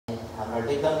र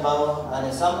डिकन बाउ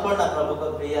अनि सम्पूर्ण प्रभुको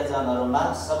प्रियजनहरूमा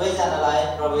सबैजनालाई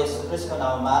प्रभु येशू ख्रीष्टको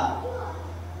नाममा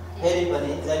फेरि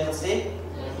पनि जय मसीह।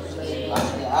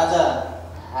 अनि आज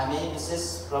हामी विशेष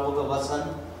प्रभुको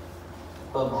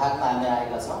वचनको भागमा हामी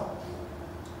आएका छौँ।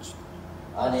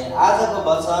 अनि आजको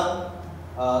वचन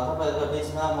तपाईहरुको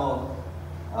बीचमा म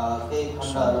केही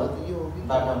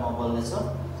खण्डहरूबाट म बोल्नेछु।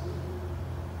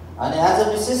 अनि आज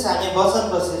विशेष हामी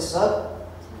वचनको शीर्षक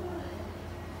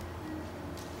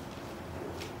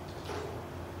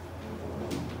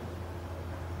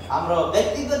हाम्रो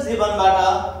व्यक्तिगत जीवनबाट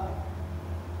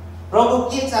प्रभु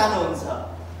के चाहनुहुन्छ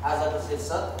आजको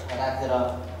शीर्षक राखेर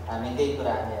हामी केही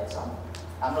कुरा हामी हेर्छौँ।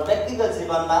 हाम्रो व्यक्तिगत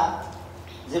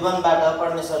जीवनबाट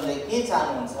परमेश्वरले के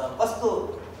चाहनुहुन्छ, कस्तो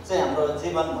चाहिँ हाम्रो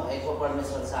जीवन भएको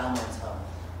परमेश्वर चाहनुहुन्छ,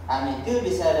 हामी त्यो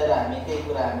विषय लिएर हामी केही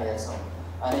कुरा हामी हेर्छौँ।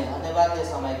 अनि धन्यवाद यो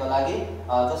समयको लागि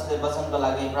जसले वचनको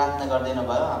लागि प्रार्थना गरिदिनु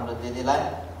भयो हाम्रो दिदीलाई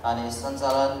अनि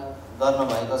सञ्चालन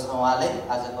गर्नुभएको छ उहाँले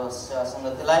आजको सेवा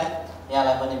सङ्गतिलाई,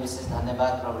 यहाँलाई पनि विशेष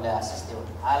धन्यवाद, प्रभुले आशिष दिउन्।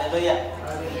 हालेलुया।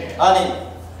 अनि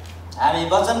हामी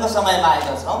वचनको समयमा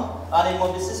आएका छौँ। अनि म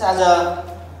विशेष आज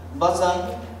वचन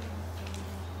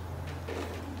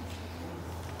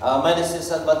मैले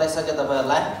शीर्षक बताइसकेँ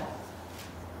तपाईहरुलाई।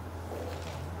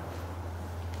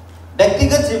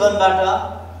 व्यक्तिगत जीवनबाट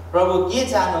प्रभु के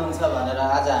चाहनुहुन्छ भनेर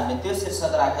आज हामी त्यो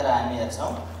शीर्षक राखेर हामी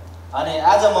हेर्छौँ। अनि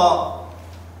आज म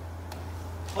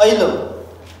पहिलो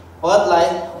पदलाई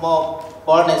म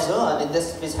पढ्नेछु अनि त्यस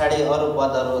पछाडि अरू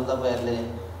पदहरू तपाईहरुले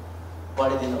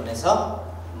पढिदिनु हुनेछ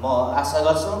म आशा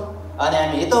गर्छु। अनि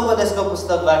हामी हितोपदेशको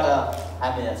पुस्तकबाट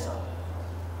हामी हेर्छौँ।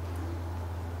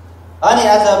 अनि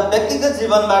आज व्यक्तिगत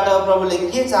जीवनबाट प्रभुले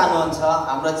के चाहनुहुन्छ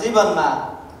हाम्रो जीवनमा,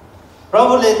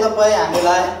 प्रभुले तपाईँ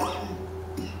हामीलाई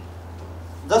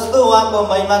जस्तो उहाँको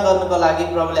महिमा गर्नुको लागि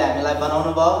प्रभुले हामीलाई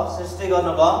बनाउनु भयो, सृष्टि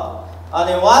गर्नुभयो।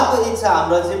 अनि उहाँको इच्छा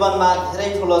हाम्रो जीवनमा धेरै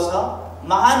ठुलो छ,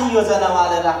 महान योजना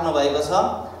उहाँले राख्नु भएको छ।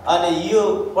 अनि यो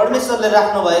परमेश्वरले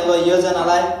राख्नु भएको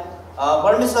योजनालाई,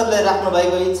 परमेश्वरले राख्नु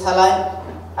भएको इच्छालाई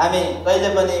हामी कहिले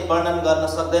पनि वर्णन गर्न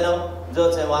सक्दैनौँ, जो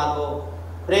चाहिँ उहाँको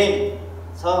प्रेम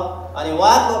छ। अनि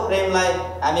उहाँको प्रेमलाई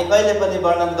हामी कहिले पनि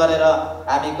वर्णन गरेर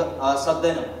हामी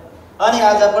सक्दैनौँ। अनि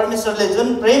आज परमेश्वरले जुन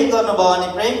प्रेम गर्नुभयो अनि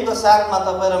प्रेमको साथमा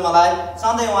तपाईँ र मलाई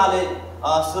सधैँ उहाँले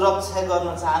सुरक्षा गर्न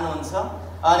चाहनुहुन्छ।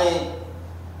 अनि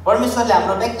परमेश्वरले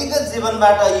हाम्रो व्यक्तिगत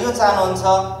जीवनबाट यो चाहनुहुन्छ,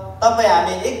 तपाईँ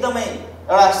हामी एकदमै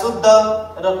एउटा शुद्ध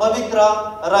र पवित्र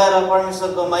रहेर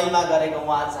परमेश्वरको महिमा गरेको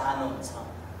उहाँ चाहनुहुन्छ।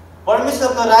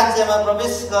 परमेश्वरको राज्यमा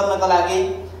प्रवेश गर्नको लागि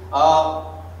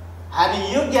हामी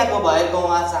योग्यको भएको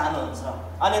उहाँ चाहनुहुन्छ।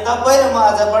 अनि तपाईँ र म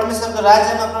आज परमेश्वरको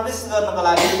राज्यमा प्रवेश गर्नको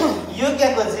लागि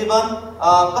योग्यको जीवन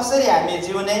कसरी हामी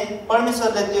जिउने,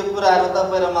 परमेश्वरले त्यो कुराहरू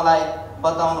तपाईँ र मलाई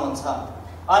बताउनुहुन्छ।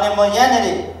 अनि म यहाँनिर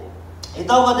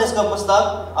हितोपदेशको पुस्तक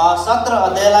 17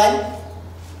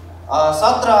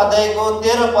 अध्यायको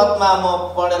 13 पदमा म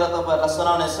पढेर तपाईँहरूलाई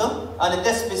सुनाउनेछु। अनि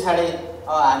त्यस पछाडि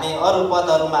हामी अरू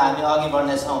पदहरूमा हामी अघि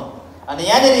बढ्नेछौँ। अनि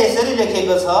यहाँनिर यसरी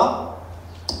लेखेको छ,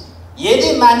 यदि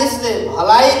मानिसले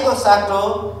भलाइको साटो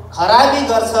खराबी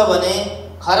गर्छ भने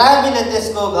खराबीले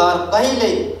त्यसको घर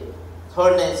कहिल्यै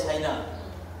छोड्ने छैन।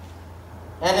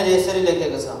 यहाँनिर यसरी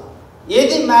लेखेको छ,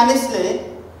 यदि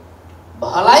मानिसले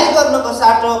भलाइ गर्नुको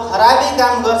साटो खराबी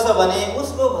काम गर्छ भने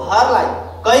उसको घरलाई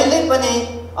कहिले पनि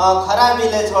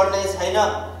खराबीले छोड्ने छैन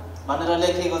भनेर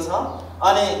लेखेको छ।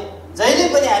 अनि जहिले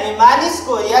पनि हामी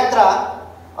मानिसको यात्रा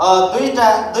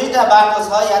दुईटा बाटो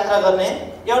छ यात्रा गर्ने,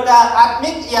 एउटा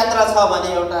आत्मिक यात्रा छ भने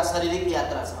एउटा शारीरिक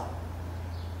यात्रा छ।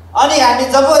 अनि हामी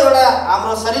जब एउटा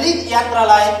हाम्रो शारीरिक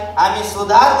यात्रालाई हामी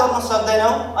सुधार गर्न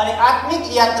सक्दैनौँ अनि आत्मिक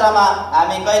यात्रामा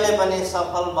हामी कहिले पनि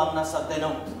सफल बन्न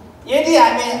सक्दैनौँ। यदि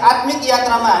हामी आत्मिक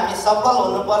यात्रामा हामी सफल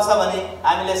हुनुपर्छ भने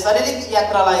हामीले शारीरिक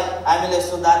यात्रालाई हामीले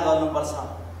सुधार गर्नुपर्छ।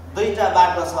 दुईटा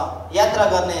बाटो छ यात्रा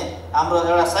गर्ने, हाम्रो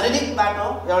एउटा शारीरिक बाटो,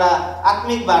 एउटा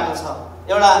आत्मिक बाटो छ।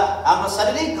 एउटा हाम्रो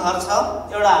शारीरिक घर छ,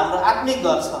 एउटा हाम्रो आत्मिक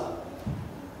घर छ।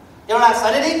 एउटा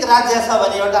शारीरिक राज्य छ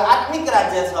भने एउटा आत्मिक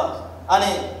राज्य छ।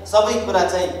 अनि सबै कुरा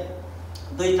चाहिँ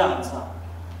दुईटा हुन्छ।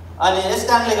 अनि यस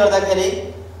कारणले गर्दाखेरि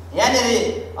यहाँनिर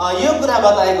यो कुरा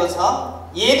बताएको छ,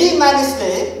 यदि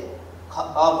मानिसले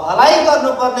भलाइ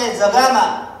गर्नुपर्ने जग्गामा,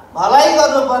 भलाइ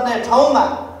गर्नुपर्ने ठाउँमा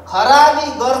खराबी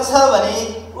गर्छ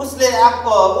भने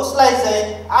उसलाई चाहिँ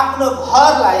आफ्नो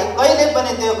घरलाई कहिले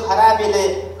पनि त्यो खराबीले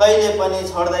कहिले पनि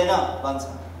छोड्दैन भन्छ।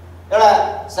 एउटा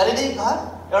शारीरिक घर,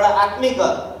 एउटा आत्मिक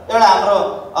घर, एउटा हाम्रो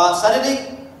शारीरिक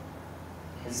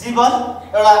जीवन,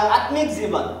 एउटा आत्मिक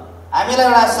जीवन। हामीलाई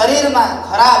एउटा शरीरमा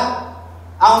खराब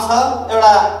आउँछ,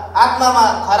 एउटा आत्मामा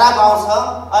खराब आउँछ।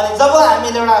 अनि जब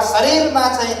हामीले एउटा शरीरमा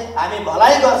चाहिँ हामी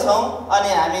भलाइ गर्छौँ अनि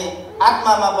हामी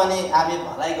आत्मामा पनि हामी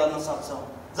भलाइ गर्न सक्छौँ।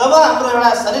 जब हाम्रो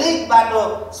एउटा शारीरिक बाटो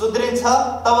सुध्रिन्छ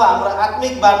तब हाम्रो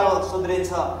आत्मिक बाटो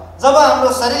सुध्रिन्छ। जब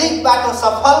हाम्रो शारीरिक बाटो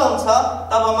सफल हुन्छ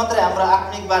तब मात्रै हाम्रो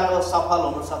आत्मिक बाटो सफल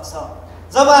हुन सक्छ।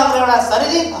 जब हाम्रो एउटा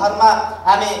शारीरिक घरमा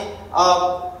हामी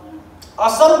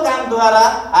असल कामद्वारा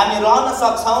हामी रहन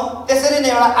सक्छौँ, त्यसरी नै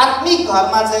एउटा आत्मिक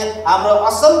घरमा चाहिँ हाम्रो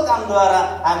असल कामद्वारा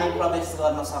हामी प्रवेश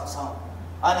गर्न सक्छौँ।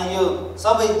 अनि यो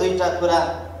सबै दुईटा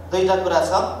कुरा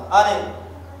छ। अनि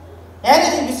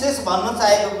यहाँनिर विशेष भन्न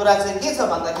चाहेको कुरा चाहिँ के छ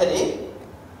भन्दाखेरि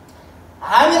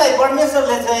हामीलाई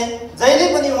परमेश्वरले चाहिँ जहिले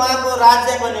पनि उहाँको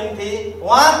राज्यको निम्ति,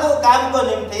 उहाँको कामको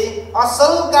निम्ति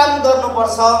असल काम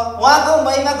गर्नुपर्छ, उहाँको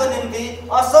महिमाको निम्ति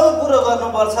असल कुरो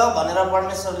गर्नुपर्छ भनेर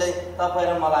परमेश्वरले तपाईँ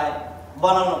र मलाई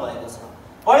बनाउनु भएको छ।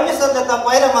 परमेश्वरले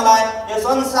तपाईँ र मलाई यो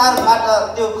संसारबाट,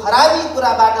 त्यो खराबी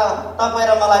कुराबाट तपाईँ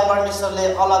र मलाई परमेश्वरले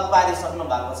अलग पारिसक्नु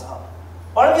भएको छ।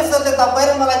 परमेश्वरले तपाईँ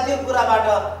र मलाई त्यो कुराबाट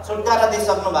छुटकारा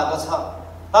दिइसक्नु भएको छ।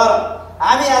 तर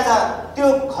हामी आज त्यो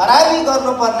खराबी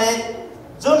गर्नुपर्ने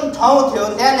जुन ठाउँ थियो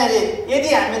त्यहाँनिर यदि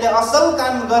हामीले असल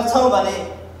काम गर्छौँ भने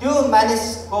त्यो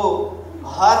मानिसको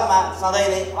घरमा सधैँ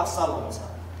नै असल हुन्छ,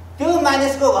 त्यो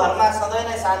मानिसको घरमा सधैँ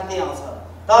नै शान्ति आउँछ।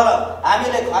 तर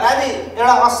हामीले खराबी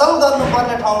एउटा असल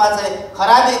गर्नुपर्ने ठाउँमा चाहिँ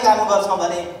खराबी काम गर्छौँ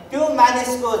भने त्यो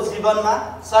मानिसको जीवनमा,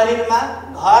 शरीरमा,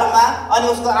 घरमा अनि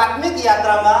उसको आत्मिक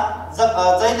यात्रामा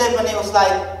जहिले पनि उसलाई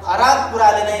खराब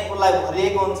कुराले नै उसलाई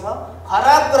भरिएको हुन्छ,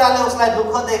 खराब कुराले उसलाई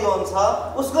दुःख दिएको हुन्छ,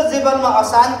 उसको जीवनमा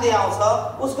अशान्ति आउँछ,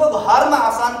 उसको घरमा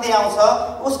अशान्ति आउँछ,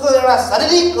 उसको एउटा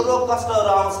शारीरिक रोग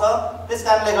कष्टहरू आउँछ। त्यस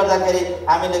कारणले गर्दाखेरि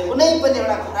हामीले कुनै पनि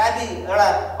एउटा खराबी, एउटा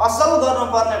असल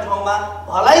गर्नुपर्ने ठाउँमा,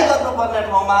 भलाइ गर्नुपर्ने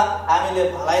ठाउँमा हामीले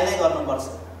भलाइ नै गर्नुपर्छ।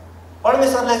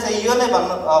 परमेश्वरले चाहिँ यो नै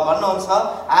भन्नुहुन्छ,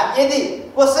 यदि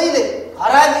कसैले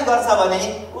खराबी गर्छ भने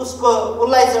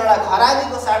उसलाई चाहिँ एउटा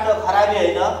खराबीको साटो खराबी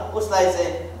होइन, उसलाई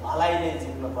चाहिँ भलाइ नै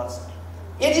जित्नुपर्छ।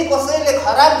 यदि कसैले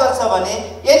खराब गर्छ भने,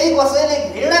 यदि कसैले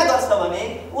घृणा गर्छ भने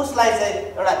उसलाई चाहिँ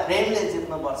एउटा प्रेमले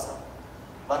जित्नुपर्छ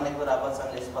भन्ने कुरा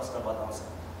वचनले स्पष्ट बताउँछ।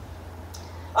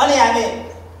 अनि हामी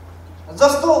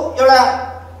जस्तो एउटा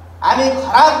हामी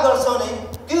खराब गर्छौँ नि,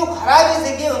 त्यो खराबी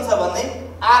चाहिँ के हुन्छ भने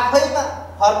आफैमा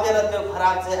फर्केर त्यो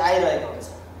खराब चाहिँ आइरहेको हुन्छ।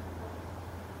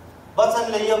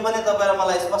 वचनले यो पनि तपाईँ र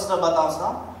मलाई स्पष्ट बताउँछ,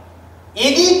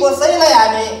 यदि कसैलाई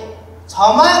हामी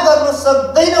क्षमा गर्नु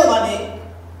सक्दैनौँ भने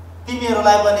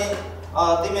तिमीहरूलाई पनि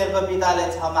तिमीहरूको पिताले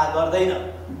क्षमा गर्दैन।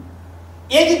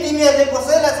 यदि तिमीहरूले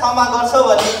कसैलाई क्षमा गर्छौ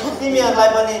भने तिमीहरूलाई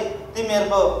पनि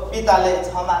तिमीहरूको पिताले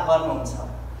क्षमा गर्नुहुन्छ।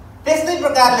 त्यस्तै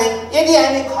प्रकारले यदि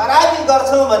हामी खराबी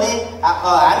गर्छौँ भने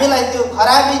हामीलाई त्यो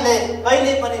खराबीले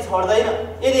कहिले पनि छोड्दैन।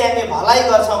 यदि हामी भलाइ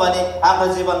गर्छौँ भने हाम्रो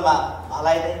जीवनमा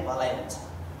भलाइ नै भलाइ हुन्छ।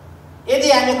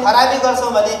 यदि हामी खराबी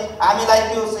गर्छौँ भने हामीलाई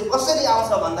त्यो कसरी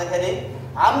आउँछ भन्दाखेरि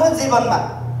हाम्रो जीवनमा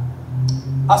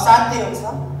अशान्ति हुन्छ,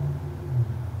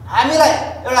 हामीलाई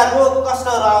एउटा रोग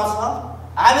कष्टहरू आउँछ,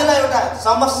 हामीलाई एउटा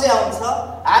समस्या हुन्छ,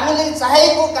 हामीले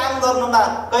चाहेको काम गर्नुमा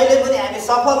कहिले पनि हामी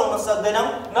सफल हुन सक्दैनौँ।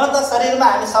 न त शरीरमा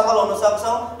हामी सफल हुन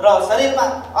सक्छौँ र शरीरमा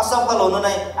असफल हुनु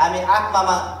नै हामी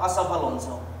आत्मामा असफल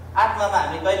हुन्छौँ। आत्मामा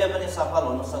हामी कहिले पनि सफल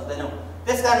हुन सक्दैनौँ।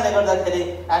 त्यस कारणले गर्दाखेरि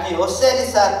हामी होसियारी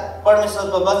साथ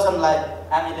परमेश्वरको वचनलाई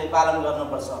हामीले पालन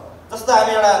गर्नुपर्छ। जस्तो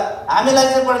हामीलाई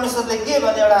चाहिँ परमेश्वरले के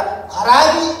भने एउटा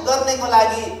खराबी गर्नेको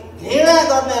लागि, घृणा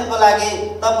गर्नेहरूको लागि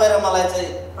तपाईँ र मलाई चाहिँ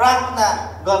प्रार्थना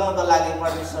गर्नको लागि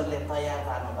परमेश्वरले तयार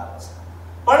पार्नु भएको छ।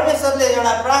 परमेश्वरले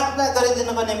एउटा प्रार्थना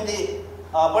गरिदिनुको निम्ति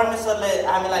परमेश्वरले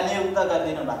हामीलाई नियुक्त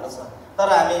गरिदिनु भएको छ। तर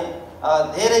हामी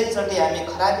धेरैचोटि हामी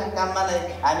खराबी काममा नै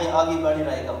हामी अघि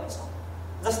बढिरहेका हुन्छौँ।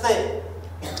 जस्तै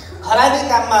खराबी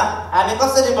काममा हामी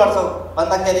कसरी बढ्छौँ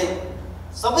भन्दाखेरि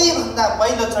सबैभन्दा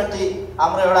पहिलोचोटि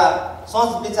हाम्रो एउटा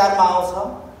सोच विचारमा आउँछ,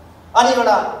 अनि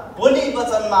एउटा बोली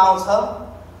वचनमा आउँछ,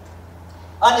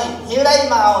 अनि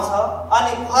हिँडाइमा आउँछ,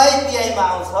 अनि खुवाइपियाइमा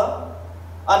आउँछ।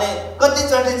 अनि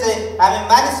कतिचोटि चाहिँ हामी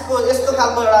मानिसको यस्तो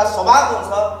खालको एउटा स्वभाव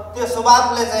हुन्छ, त्यो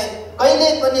स्वभावले चाहिँ कहिले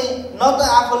पनि न त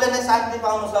आफूले नै शान्ति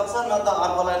पाउन सक्छ, न त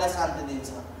अर्कोलाई नै शान्ति दिन्छ।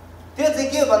 त्यो चाहिँ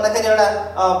के हो भन्दाखेरि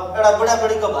एउटा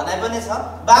बुढाबुढीको भनाइ पनि छ,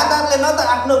 बाँदरले न त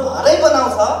आफ्नो घरै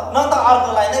बनाउँछ, न त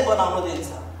अर्कोलाई नै बनाउनु दिन्छ।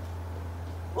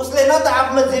 उसले न त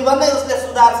आफ्नो जीवन नै उसले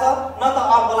सुधार्छ, न त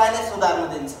अर्कोलाई नै सुधार्नु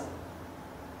दिन्छ।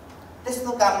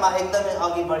 त्यस्तो काममा एकदमै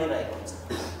अघि बढिरहेको हुन्छ।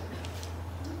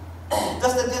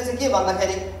 जस्तै त्यो चाहिँ के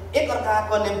भन्दाखेरि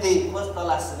एकअर्काको निम्ति खोज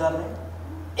तलास गर्ने,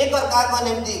 एकअर्काको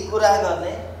निम्ति कुरा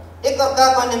गर्ने,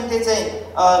 एकअर्काको निम्ति चाहिँ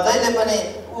जहिले पनि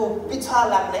पिछा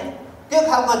लाग्ने, त्यो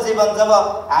खालको जीवन जब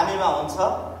हामीमा हुन्छ,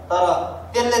 तर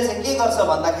त्यसले चाहिँ के गर्छ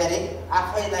भन्दाखेरि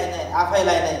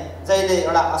आफैलाई नै जहिले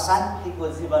एउटा अशान्तिको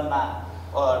जीवनमा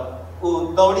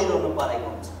दौडिरहनु परेको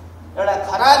हुन्छ, एउटा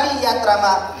खराबी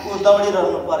यात्रामा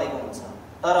दौडिरहनु परेको हुन्छ।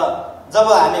 तर जब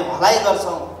हामी भलाइ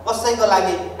गर्छौँ कसैको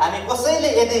लागि, हामी कसैले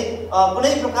यदि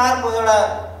कुनै प्रकारको एउटा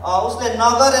उसले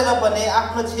नगरेर पनि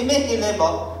आफ्नो छिमेकीले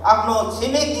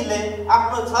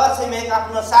आफ्नो छरछिमेक,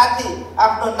 आफ्नो साथी,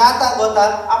 आफ्नो नातागोता,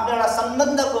 आफ्नो एउटा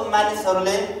सम्बन्धको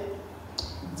मानिसहरूले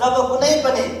जब कुनै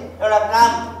पनि एउटा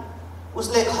काम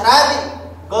उसले खराबी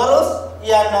गरोस्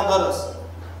या नगरोस्,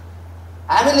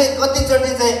 हामीले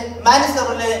कतिचोटि चाहिँ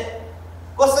मानिसहरूले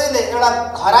कसैले एउटा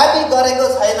खराबी गरेको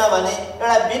छैन भने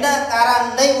एउटा बिना कारण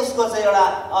नै उसको चाहिँ एउटा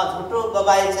झुटो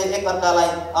गवाई चाहिँ एकअर्कालाई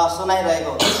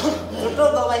सुनाइरहेको हुन्छ, झुटो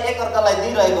गवाई एकअर्कालाई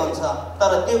दिइरहेको हुन्छ।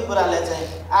 तर त्यो कुराले चाहिँ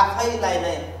आफैलाई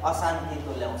नै अशान्ति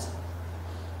तुल्याउँछ,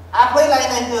 आफैलाई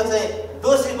नै त्यो चाहिँ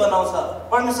दोषी बनाउँछ।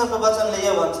 परमेश्वरको वचनले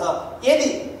यो भन्छ, यदि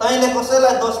तैँले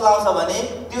कसैलाई दोष लाउँछ भने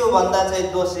त्यो भन्दा चाहिँ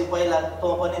दोषी पहिला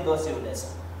तँ पनि दोषी हुनेछ।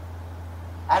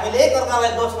 हामीले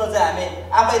एकअर्कालाई दोष्नु चाहिँ हामी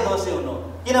आफै दोषी हुनु,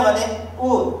 किनभने ऊ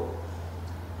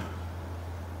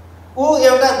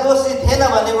एउटा दोषी थिएन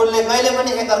भने उसले कहिले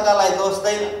पनि एकअर्कालाई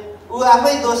दोष्दैन। ऊ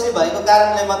आफै दोषी भएको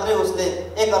कारणले मात्रै उसले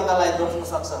एकअर्कालाई दोष्न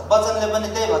सक्छ। वचनले पनि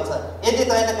त्यही भन्छ, यदि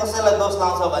तैँले कसैलाई दोष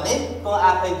लाउँछ भने तँ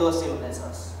आफै दोषी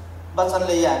हुनेछस्।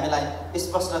 वचनले यो हामीलाई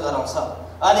स्पष्ट गराउँछ।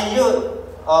 अनि यो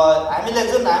हामीले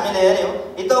हेर्यौँ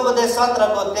हितोपदेश 17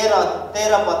 को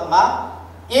 13 पदमा,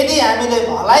 यदि हामीले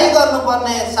भलाइ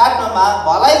गर्नुपर्ने साटोमा,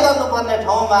 भलाइ गर्नुपर्ने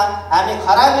ठाउँमा हामी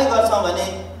खराबी गर्छौँ भने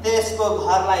त्यसको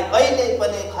घरलाई कहिले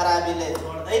पनि खराबीले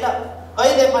छोड्दैन,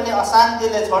 कहिले पनि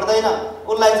अशान्तिले छोड्दैन।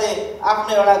 उसलाई चाहिँ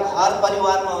आफ्नो एउटा घर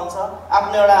परिवारमा हुन्छ,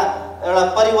 आफ्नो एउटा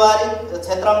पारिवारिक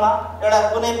क्षेत्रमा, एउटा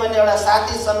कुनै पनि एउटा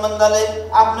साथी सम्बन्धले,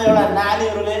 आफ्नो एउटा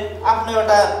नानीहरूले, आफ्नो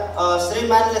एउटा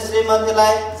श्रीमानले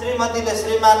श्रीमतीलाई, श्रीमतीले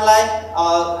श्रीमानलाई,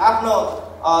 आफ्नो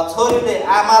छोरीले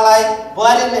आमालाई,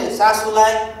 बुहारीले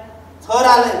सासूलाई,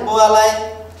 छोराले बुवालाई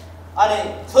अनि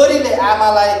छोरीले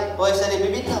आमालाई यसरी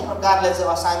विभिन्न प्रकारले चाहिँ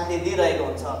अशान्ति दिइरहेको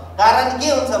हुन्छ। कारण के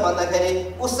हुन्छ भन्दाखेरि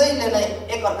उसैले नै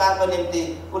एकअर्काको निम्ति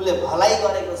उसले भलाइ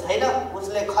गरेको छैन,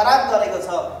 उसले खराब गरेको छ।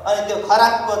 अनि त्यो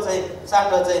खराबको चाहिँ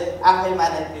साटो चाहिँ आफैमा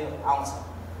नै त्यो आउँछ।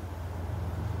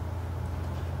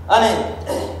 अनि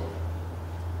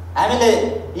हामीले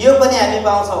यो पनि हामी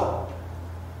पाउँछौँ,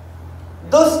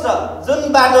 दुष्ट जुन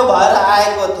बाटो भएर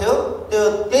आएको थियो त्यो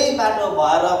त्यही बाटो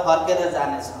भएर फर्केर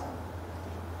जानेछ।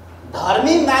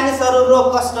 धर्मी मानिसहरू रोग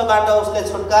कष्टबाट उसले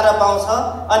छुटकारा पाउँछ।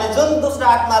 अनि जुन दुष्ट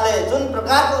आत्माले जुन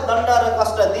प्रकारको दण्ड र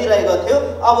कष्ट दिइरहेको थियो,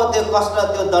 अब त्यो कष्ट,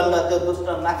 त्यो दण्ड त्यो दुष्ट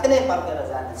माथि नै फर्केर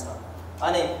जानेछ।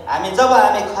 अनि जब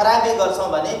हामी खराबी गर्छौँ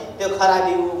भने त्यो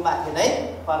खराबी ऊ माथि नै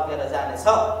फर्केर जानेछ।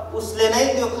 उसले नै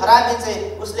त्यो खराबी चाहिँ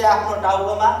उसले आफ्नो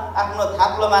टाउकोमा, आफ्नो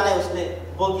थाप्लोमा नै उसले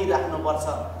बोकिराख्नुपर्छ,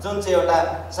 जुन चाहिँ एउटा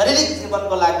शारीरिक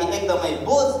जीवनको लागि एकदमै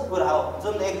बोझ कुरा हो,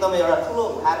 जुन एकदमै एउटा ठुलो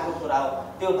भारको कुरा हो।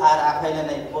 त्यो भार आफैले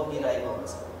नै बोकिरहेको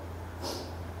हुन्छ।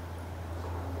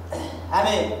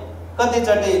 हामी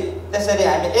कतिचोटि त्यसरी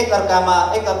हामी एकअर्का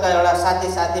एउटा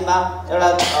साथीमा, एउटा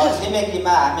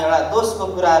छिमेकीमा हामी एउटा दोषको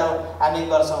कुराहरू हामी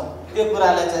गर्छौँ। त्यो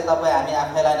कुराले चाहिँ हामी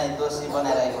आफैलाई नै दोषी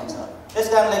बनाइरहेको हुन्छ। त्यस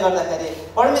कारणले गर्दाखेरि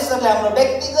परमेश्वरले हाम्रो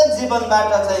व्यक्तिगत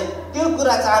जीवनबाट चाहिँ त्यो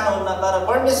कुरा चाहनुहुन्न, तर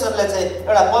परमेश्वरले चाहिँ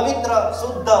एउटा पवित्र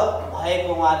शुद्ध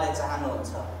भएको उहाँले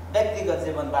चाहनुहुन्छ व्यक्तिगत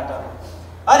जीवनबाट।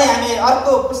 अनि हामी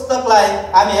अर्को पुस्तकलाई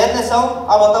हामी हेर्नेछौँ।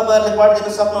 अब तपाईँहरूले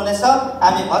पढिदिनु सक्नुहुनेछ।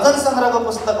 हामी भजन सङ्ग्रहको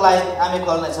पुस्तकलाई हामी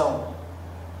खोल्नेछौँ।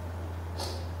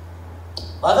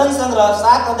 भजन सङ्ग्रह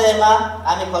 7 अध्यायमा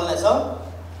हामी खोल्नेछौँ।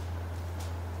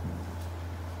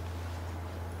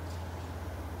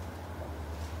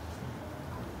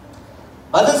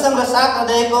 भजन सङ्ग्रह 7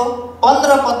 अध्यायको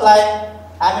 15 पदलाई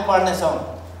हामी पढ्नेछौँ।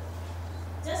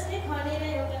 जसले खनेर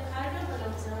एउटा खाल्डो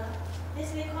बनाउँछ,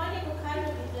 त्यसले खनेको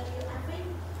खाल्डोभित्र त्यो आफै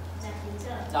झाँकिन्छ।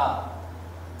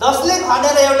 जसले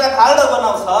खनेर एउटा खाल्डो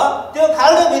बनाउँछ, त्यो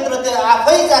खाल्डोभित्र त्यो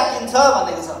आफै झाँकिन्छ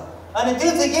भनेको छ। अनि त्यो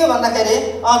चाहिँ के भन्दाखेरि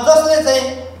जसले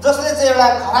चाहिँ एउटा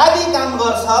खराबी काम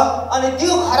गर्छ, अनि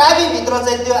त्यो खराबीभित्र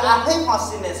चाहिँ त्यो आफै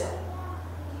फसिनेछ।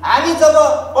 हामी जब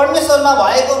परमेश्वरमा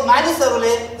भएको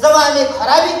मानिसहरूले जब हामी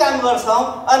खराबी काम गर्छौँ,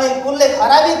 अनि उसले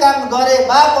खराबी काम गरे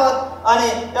बापत अनि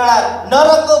एउटा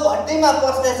नरकको भट्टीमा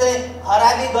पस्ने चाहिँ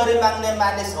खराबी गरी माग्ने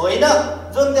मानिस होइन।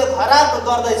 जुन त्यो खराब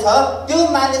गर्दैछ त्यो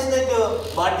मानिसले त्यो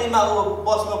भट्टीमा ऊ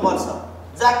पस्नुपर्छ,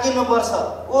 जाकिनुपर्छ।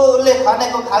 उसले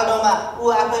खनेको खाल्डोमा ऊ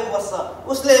आफै बस्छ।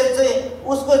 उसले चाहिँ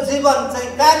उसको जीवन चाहिँ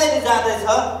कहाँनिर जाँदैछ,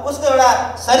 उसको एउटा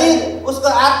शरीर, उसको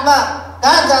आत्मा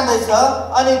कहाँ जाँदैछ,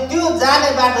 अनि त्यो जाने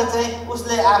बाटो चाहिँ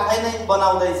उसले आफै नै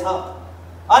बनाउँदैछ।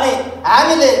 अनि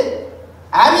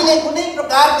हामीले कुनै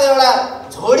प्रकारको एउटा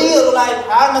झोडीहरूलाई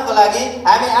फाड्नको लागि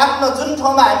हामी आफ्नो जुन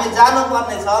ठाउँमा हामी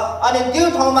जानुपर्ने छ, अनि त्यो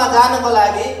ठाउँमा जानको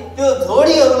लागि त्यो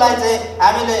झोडीहरूलाई चाहिँ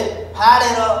हामीले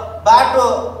फाडेर बाटो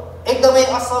एकदमै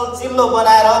असल चिल्लो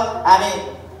बनाएर हामी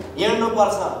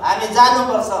हिँड्नुपर्छ, हामी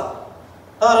जानुपर्छ।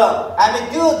 तर हामी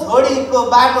त्यो झोडीको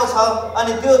बाटो छ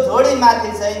अनि त्यो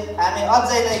झोडीमाथि चाहिँ हामी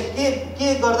अझै नै के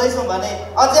गर्दैछौँ भने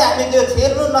अझै हामी त्यो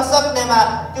छिर्नु नसक्नेमा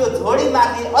त्यो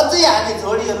झोडीमाथि अझै हामी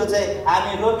झोडीहरू चाहिँ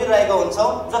हामी रोपिरहेको हुन्छौँ,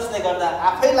 जसले गर्दा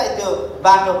आफैलाई त्यो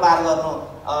बाटो पार गर्नु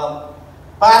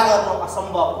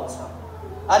असम्भव हुन्छ।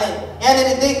 अनि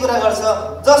यहाँनिर त्यही कुरा गर्छ,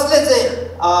 जसले चाहिँ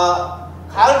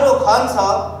खाल्डो खन्छ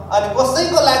अनि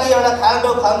कसैको लागि एउटा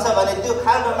खाल्डो खन्छ भने त्यो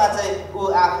खाल्डोमा चाहिँ ऊ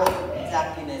आफै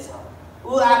जाकिनेछ,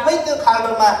 ऊ आफै त्यो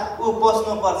खाल्डोमा ऊ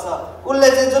पस्नुपर्छ। उसले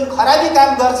चाहिँ जुन खराबी काम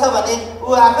गर्छ भने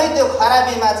ऊ आफै त्यो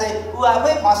खराबीमा चाहिँ ऊ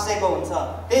आफै फँसेको हुन्छ।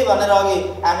 त्यही भनेर अघि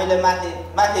हामीले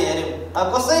माथि हेऱ्यौँ,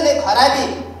 कसैले खराबी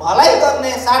भलाइ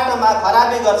गर्ने साटोमा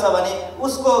खराबी गर्छ भने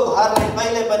उसको घरले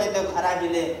कहिले पनि त्यो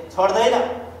खराबीले छोड्दैन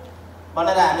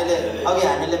भनेर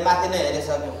हामीले माथि नै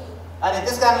हेरिसक्यौँ। अनि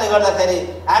त्यस कारणले गर्दाखेरि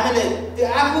हामीले त्यो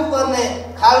आफू पर्ने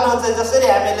खाल्डो चाहिँ जसरी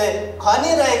हामीले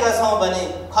खनेका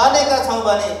छौँ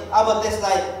भने अब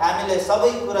त्यसलाई हामीले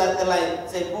सबै कुरा त्यसलाई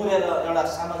चाहिँ पुरेर एउटा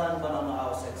समाधान बनाउन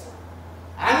आवश्यक छ।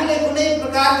 हामीले कुनै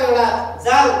प्रकारको एउटा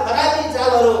खराबी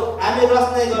जालहरू हामी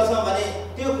रच्ने गर्छौँ भने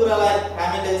त्यो कुरालाई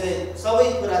हामीले चाहिँ सबै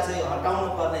कुरा चाहिँ हटाउनु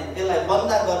पर्ने, त्यसलाई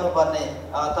बन्द गर्नुपर्ने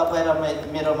तपाईँ र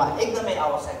मेरोमा एकदमै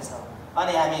आवश्यक छ।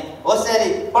 अनि हामी होसियारी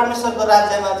परमेश्वरको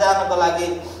राज्यमा जानको लागि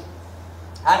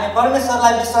हामी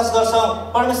परमेश्वरलाई विश्वास गर्छौँ।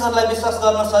 परमेश्वरलाई विश्वास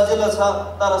गर्नु सजिलो छ,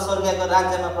 तर स्वर्गको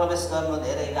राज्यमा प्रवेश गर्नु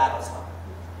धेरै गाह्रो छ।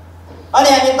 अनि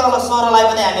हामी तल 16लाई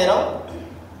पनि हामी हेरौँ।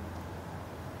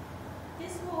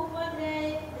 त्यसको उपद्रव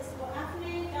त्यसको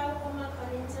आफ्नै टाउकोमा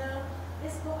खनिन्छ,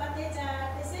 त्यसको अत्याचार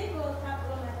त्यसैको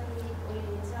थाप्लोमाथि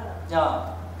ओइलिन्छ।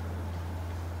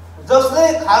 जसले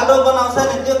खाल्डो बनाउँछ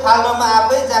नि त्यो खाल्डोमा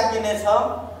आफै जाकिनेछ।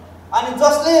 अनि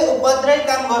जसले उपद्रवी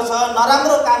काम गर्छ,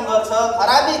 नराम्रो काम गर्छ,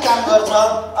 खराबी काम गर्छ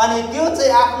अनि त्यो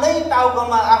चाहिँ आफ्नै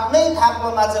टाउकोमा आफ्नै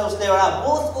थाप्लोमा चाहिँ उसले एउटा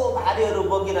बोझको भारीहरू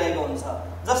बोकिरहेको हुन्छ,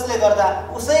 जसले गर्दा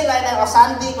उसैलाई नै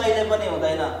अशान्ति कहिले पनि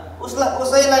हुँदैन,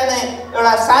 उसैलाई नै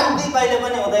एउटा शान्ति कहिले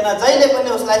पनि हुँदैन। जहिले पनि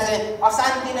उसलाई चाहिँ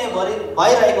अशान्ति नै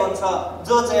भइरहेको हुन्छ,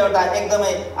 जो चाहिँ एउटा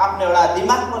एकदमै आफ्नो एउटा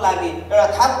दिमागको लागि, एउटा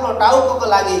थाप्लो टाउकोको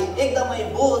लागि एकदमै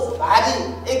बोझ भारी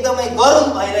एकदमै गरुङ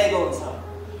भइरहेको हुन्छ।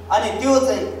 अनि त्यो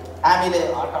चाहिँ हामीले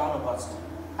हटाउनु पर्छ।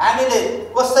 हामीले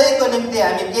कसैको निम्ति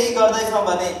हामी केही गर्दैछौँ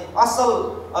भने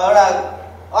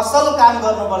असल काम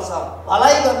गर्नुपर्छ,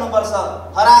 भलाइ गर्नुपर्छ,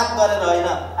 खराब गरेर होइन।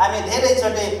 हामी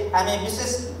धेरैचोटि हामी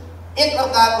विशेष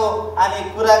एकअर्काको हामी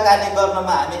कुराकानी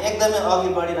गर्नमा हामी एकदमै अघि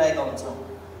बढिरहेका हुन्छौँ,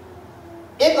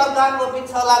 एकअर्काको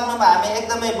पिछा लाग्नुमा हामी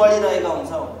एकदमै बढिरहेका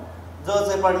हुन्छौँ, जो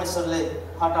चाहिँ परमेश्वरले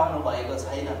हटाउनु भएको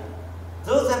छैन,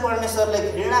 जो चाहिँ परमेश्वरले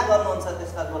घृणा गर्नुहुन्छ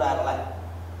त्यस्ता कुराहरूलाई।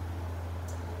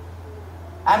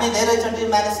 हामी धेरैचोटि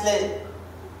मानिसले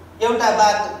एउटा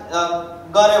बात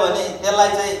गर्यो भने त्यसलाई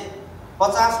चाहिँ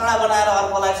 50 वटा बनाएर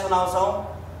अर्कोलाई सुनाउँछौँ।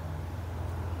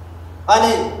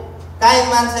 अनि काहीँ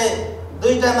मान्छे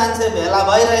 2टा मान्छे भेला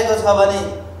भइरहेको छ भने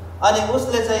अनि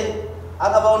उसले चाहिँ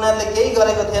अथवा उनीहरूले केही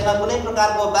गरेको थिएन, कुनै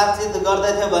प्रकारको बातचित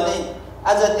गर्दै थियो भने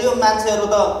आज त्यो मान्छेहरू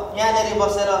त यहाँनिर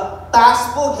बसेर तास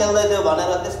पो खेल्दै थियो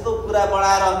भनेर त्यस्तो कुरा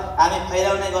बढाएर हामी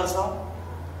फैलाउने गर्छौँ।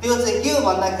 त्यो चाहिँ के हो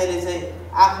भन्दाखेरि चाहिँ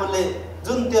आफूले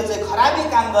जुन त्यो चाहिँ खराबी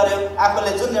काम गर्यो,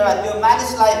 आफूले जुन एउटा त्यो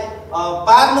मानिसलाई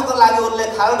पार्नुको लागि उसले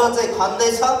खाल्डो चाहिँ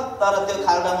खन्दैछ, तर त्यो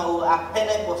खाल्डोमा ऊ आफै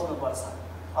नै पस्नुपर्छ,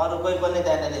 अरू कोही पनि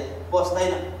त्यहाँनिर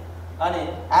पस्दैन। अनि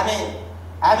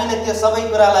हामीले त्यो सबै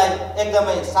कुरालाई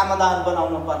एकदमै समाधान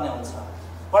बनाउनु पर्ने हुन्छ।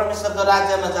 परमेश्वरको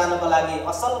राज्यमा जानको लागि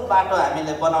असल बाटो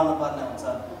हामीले बनाउनु पर्ने हुन्छ।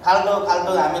 खाल्डो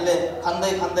हामीले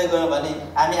खन्दै गयो भने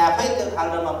हामी आफै त्यो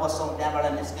खाल्डोमा पस्छौँ, त्यहाँबाट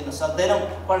निस्किन सक्दैनौँ।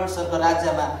 परमेश्वरको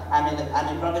राज्यमा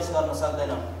हामी प्रवेश गर्न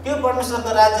सक्दैनौँ। त्यो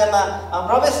परमेश्वरको राज्यमा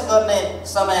प्रवेश गर्ने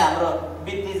समय हाम्रो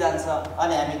बित्ती जान्छ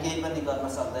अनि हामी केही पनि गर्न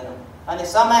सक्दैनौँ। अनि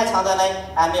समय छँदा नै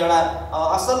हामी एउटा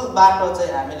असल बाटो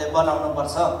चाहिँ हामीले बनाउनु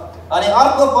पर्छ। अनि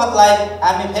अर्को पदलाई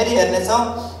हामी फेरि हेर्नेछौँ।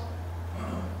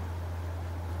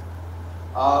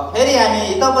 फेरि हामी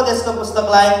हितोपदेशको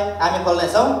पुस्तकलाई हामी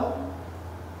खोल्नेछौँ।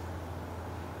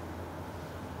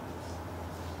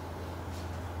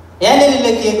 यहाँनिर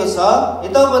लेखिएको छ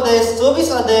हितोपदेश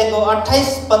 24 अध्यायको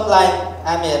 28 पदलाई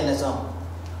हामी हेर्नेछौँ।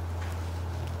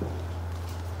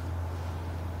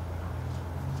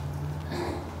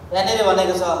 यहाँनिर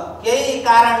भनेको छ केही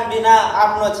कारण बिना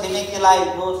आफ्नो छिमेकीलाई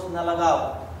दोष नलगाऊ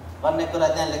भन्ने कुरा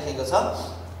त्यहाँ लेखिएको छ।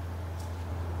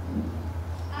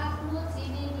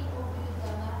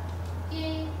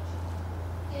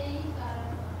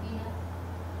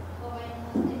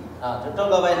 झुटो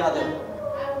गवाई नदेऊ।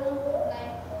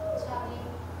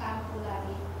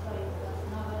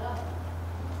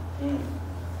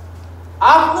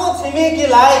 आफ्नो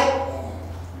छिमेकीलाई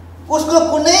उसको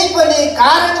कुनै पनि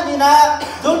कारण बिना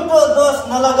झुटो दोष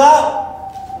नलगाऊ।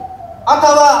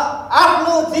 अथवा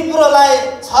आफ्नो जिब्रोलाई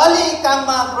छली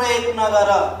काममा प्रयोग नगर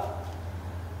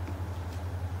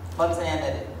भन्छ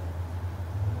यहाँनिर।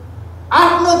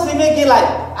 आफ्नो छिमेकीलाई,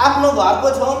 आफ्नो घरको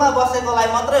छेउमा बसेकोलाई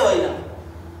मात्रै होइन,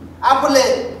 आफूले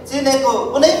चिनेको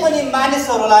कुनै पनि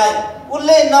मानिसहरूलाई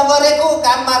उसले नगरेको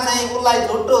काममा चाहिँ उसलाई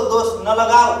झुटो दोष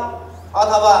नलगाऊ,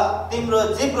 अथवा तिम्रो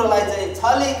जिब्रोलाई चाहिँ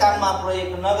छली काममा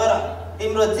प्रयोग नगर।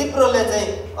 तिम्रो जिब्रोले चाहिँ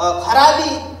खराबी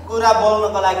कुरा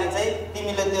बोल्नको लागि चाहिँ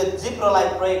तिमीले त्यो जिब्रोलाई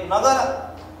प्रयोग नगर।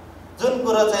 जुन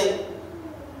कुरो चाहिँ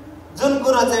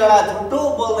एउटा झुटो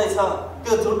बोल्दैछ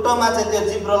त्यो झुटोमा चाहिँ त्यो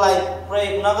जिब्रोलाई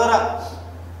प्रयोग नगर।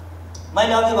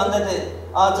 मैले अघि भन्दै थिएँ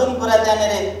जुन कुरा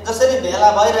त्यहाँनिर जसरी भेला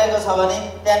भइरहेको छ भने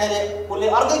त्यहाँनिर उसले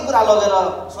अर्कै कुरा लगेर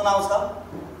सुनाउँछ।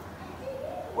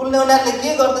 उनीहरूले के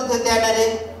गर्दथ्यो त्यहाँनिर,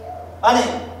 अनि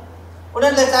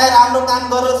उनीहरूले चाहे राम्रो काम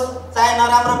गरोस् चाहे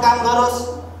नराम्रो काम गरोस्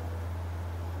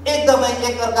एकदमै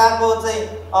एकअर्काको चाहिँ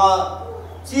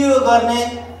चियो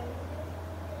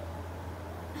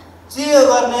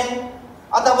गर्ने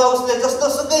अथवा उसले जस्तो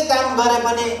सुकै काम गरे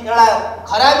पनि एउटा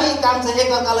खराबी काम चाहिँ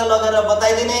एकअर्कालाई लगेर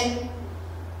बताइदिने,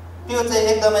 त्यो चाहिँ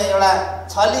एकदमै एउटा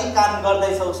छली काम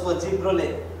गर्दैछ। उसको जिब्रोले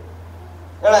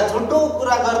एउटा झुटो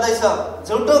कुरा गर्दैछ,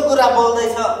 झुटो कुरा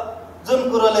बोल्दैछ, जुन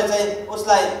कुरोले चाहिँ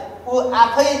उसलाई ऊ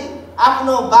आफै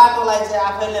आफ्नो बाटोलाई चाहिँ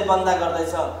आफैले बन्दा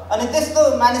गर्दैछ। अनि त्यस्तो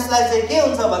मानिसलाई चाहिँ के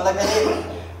हुन्छ भन्दाखेरि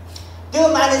त्यो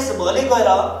मानिस भोलि गएर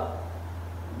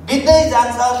बित्दै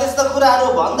जान्छ, त्यस्तो कुराहरू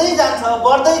भन्दै जान्छ,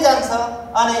 बढ्दै जान्छ,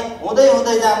 अनि हुँदै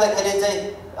हुँदै जाँदाखेरि चाहिँ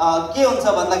के हुन्छ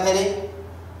भन्दाखेरि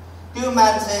त्यो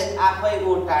मान्छे आफै ऊ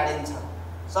टाढिन्छ,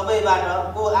 सबैबाट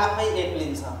ऊ आफै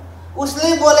एक्लिन्छ। उसले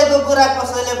बोलेको कुरा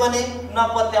कसैले पनि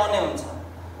नपत्याउने हुन्छ,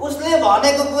 उसले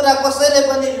भनेको कुरा कसैले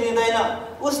पनि लिँदैन,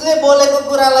 उसले बोलेको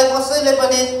कुरालाई कसैले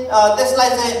पनि त्यसलाई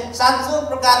चाहिँ साँचो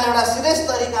प्रकारले एउटा सिरियस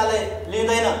तरिकाले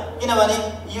लिँदैन। किनभने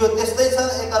यो त्यस्तै छ,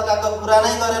 एकअर्काको कुरा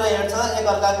नै गरेर हिँड्छ,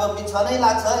 एकअर्काको पिछा नै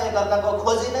लाग्छ, एकअर्काको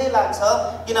खोजी नै लाग्छ।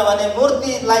 किनभने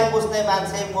मूर्तिलाई पुज्ने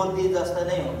मान्छे मूर्ति जस्तो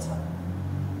नै हुन्छ,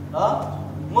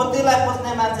 मूर्तिलाई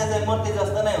पुज्ने मान्छे चाहिँ मूर्ति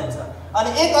जस्तो नै हुन्छ, अनि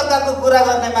एकअर्काको कुरा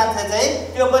गर्ने मान्छे चाहिँ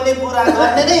त्यो पनि कुरा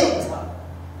गर्ने नै हुन्छ।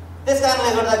 त्यस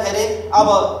कारणले गर्दाखेरि अब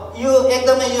यो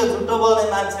एकदमै यो झुटो बोल्ने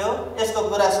मान्छे हो, यसको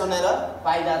कुरा सुनेर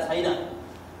फाइदा छैन,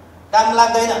 काम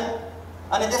लाग्दैन।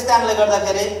 अनि त्यस कारणले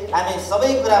गर्दाखेरि हामी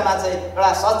सबै कुरामा चाहिँ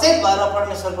एउटा सचेत भएर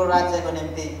परमेश्वरको राज्यको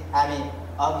निम्ति हामी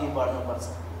अघि बढ्नुपर्छ।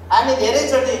 हामी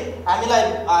धेरैचोटि हामी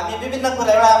विभिन्न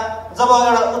कुरा जब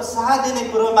एउटा उत्साह दिने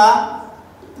कुरोमा,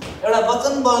 एउटा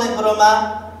वचन बोल्ने कुरोमा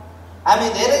हामी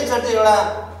धेरैचोटि एउटा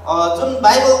जुन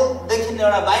बाइबलदेखि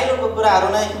एउटा बाहिरको कुराहरू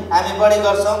नै हामी बढी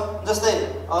गर्छौँ। जस्तै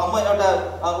म एउटा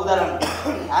उदाहरण,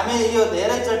 हामी यो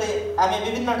धेरैचोटि हामी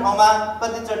विभिन्न ठाउँमा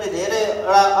कतिचोटि धेरै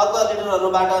एउटा अगुवा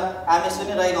लिडरहरूबाट हामी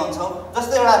सुनिरहेका हुन्छौँ।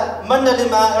 जस्तै एउटा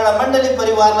मण्डली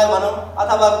परिवारलाई भनौँ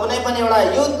अथवा कुनै पनि एउटा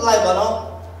युथलाई भनौँ,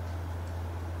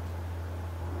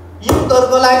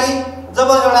 युथहरूको लागि जब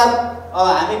एउटा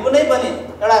हामी कुनै पनि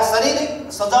एउटा शारीरिक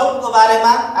सजावटको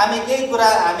बारेमा हामी केही कुरा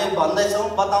हामी भन्दैछौँ,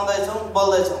 बताउँदैछौँ,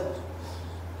 बोल्दैछौँ,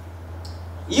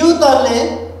 युथहरूले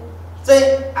चाहिँ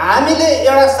हामीले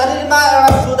एउटा शरीरमा एउटा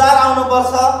सुधार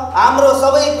आउनुपर्छ, हाम्रो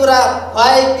सबै कुरा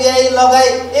खुवाई पियाई लगाई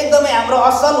एकदमै हाम्रो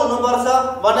असल हुनुपर्छ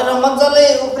भनेर मजाले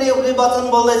उफ्री वचन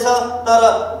बोल्दैछ। तर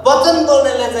वचन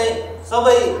बोल्नेले चाहिँ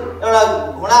सबै एउटा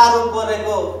घुँडाहरू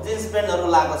कोरेको जिन्स प्यान्टहरू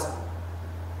लगाएको छ।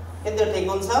 के त्यो ठिक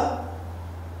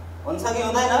हुन्छ कि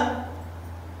हुँदैन?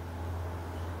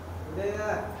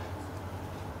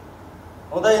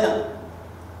 हुँदैन।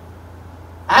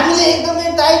 हामीले एकदमै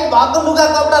टाइट भएको लुगा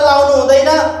कपडा लाउनु हुँदैन,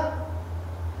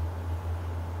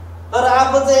 तर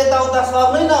आफू चाहिँ यताउता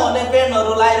सर्नै नहुने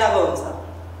पेन्टहरू लगाइरहेको हुन्छ।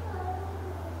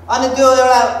 अनि त्यो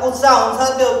एउटा उत्साह हुन्छ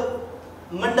त्यो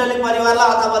मण्डली परिवारलाई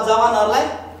अथवा जवानहरूलाई,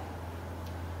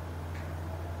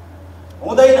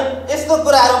 हुँदैन। यस्तो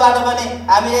कुराहरूबाट पनि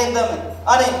हामी एकदमै,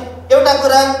 अनि एउटा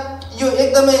कुरा यो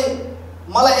एकदमै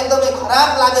मलाई एकदमै खराब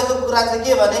लागेको कुरा चाहिँ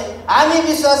के भने हामी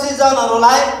विश्वासी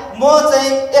जनहरूलाई म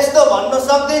चाहिँ यस्तो भन्नु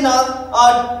सक्दिनँ,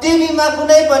 टिभीमा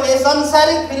कुनै पनि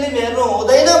संसारिक फिल्म हेर्नु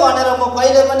हुँदैन भनेर म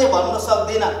कहिले पनि भन्नु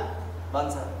सक्दिनँ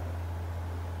भन्छ।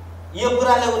 यो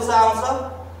कुराले उत्साह आउँछ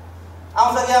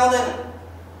कि आउँदैन?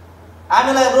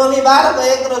 हामीलाई रोमी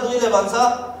 12:1-2 भन्छ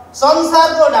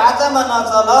संसारको ढाँचामा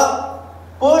नचल,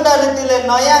 पूर्ण रीतिले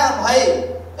नयाँ भई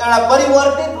एउटा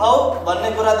परिवर्तित हौ भन्ने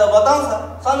कुरा त बताउँछ।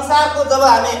 संसारको जब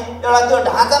हामी एउटा त्यो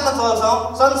ढाँचामा चल्छौँ,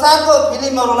 संसारको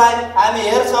फिल्महरूलाई हामी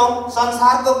हेर्छौँ,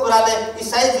 संसारको कुराले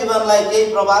इसाई जीवनलाई केही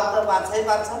प्रभाव त पार्छ।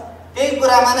 त्यही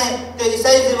कुरामा नै त्यो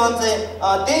इसाई जीवन चाहिँ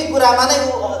त्यही कुरामा नै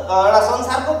एउटा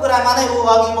संसारको कुरामा नै ऊ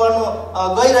अघि बढ्नु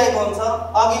गइरहेको हुन्छ।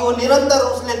 अघि ऊ निरन्तर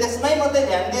उसले त्यसमै मात्रै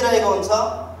ध्यान दिइरहेको हुन्छ।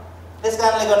 त्यस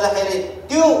कारणले गर्दाखेरि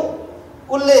त्यो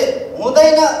उसले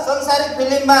हुँदैन, संसारिक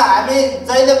फिल्ममा हामी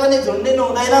जहिले पनि झुन्डिनु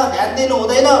हुँदैन, ध्यान दिनु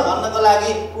हुँदैन भन्नको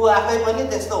लागि ऊ आफै पनि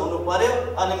त्यस्तो हुनु पर्यो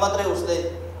अनि मात्रै उसले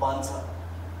भन्छ।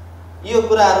 यो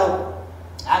कुराहरू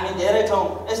हामी धेरै ठाउँ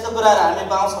यस्तो कुराहरू हामी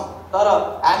पाउँछौँ, तर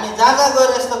हामी जहाँ जहाँ गएर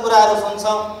यस्तो कुराहरू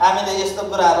सुन्छौँ हामीले यस्तो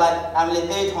कुराहरूलाई हामीले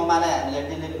त्यही ठाउँमा नै हामीले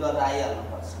डिलिट गरेर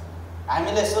आइहाल्नुपर्छ।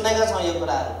 हामीले सुनेका छौँ यो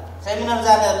कुराहरू, सेमिनार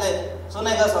जानेहरूले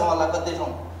सुनेका छौँ होला कति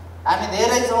ठाउँ, हामी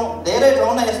धेरै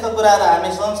ठाउँ नै यस्तो कुराहरू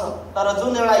हामी सुन्छौँ, तर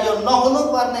जुन एउटा यो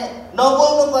नहुनुपर्ने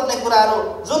नबोल्नु पर्ने कुराहरू,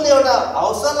 जुन एउटा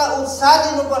हौसला उत्साह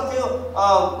दिनु पर्थ्यो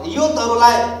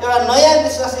युथहरूलाई, एउटा नयाँ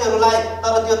विश्वासीहरूलाई,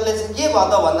 तर त्यसले चाहिँ के भयो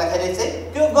त भन्दाखेरि चाहिँ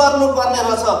त्यो गर्नुपर्ने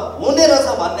रहेछ, हुने रहेछ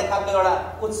भन्ने खालको एउटा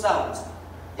उत्साह हुन्छ,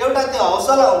 एउटा त्यो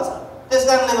हौसला हुन्छ। त्यस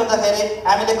कारणले गर्दाखेरि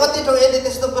हामीले कति ठाउँ यदि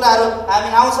त्यस्तो कुराहरू हामी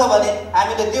आउँछ भने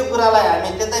हामीले त्यो कुरालाई हामी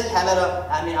त्यतै फ्यालेर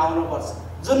हामी आउनुपर्छ।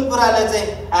 जुन कुराले चाहिँ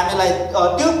हामीलाई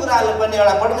त्यो कुराले पनि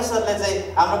एउटा परमेश्वरले चाहिँ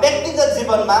हाम्रो व्यक्तिगत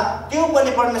जीवनमा त्यो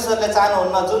पनि परमेश्वरले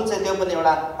चाहनुहुन्न, जुन चाहिँ त्यो पनि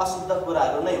एउटा अशुद्ध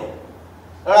कुराहरू नै हो,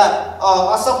 एउटा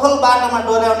असफल बाटोमा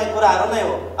डोर्याउने कुराहरू नै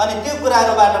हो। अनि त्यो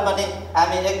कुराहरूबाट पनि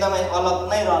हामी एकदमै अलग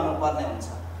नै रहनुपर्ने हुन्छ।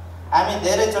 हामी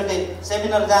धेरैचोटि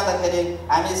सेमिनार जाँदाखेरि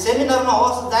हामी सेमिनारमा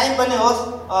होस् जहीँ पनि होस्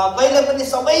कहिले पनि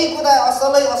सबै कुरा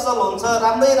असलै असल हुन्छ,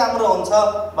 राम्रै राम्रो हुन्छ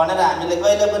भनेर हामीले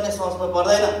कहिले पनि सोच्नु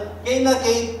पर्दैन। केही न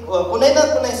केही कुनै न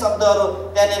कुनै शब्दहरू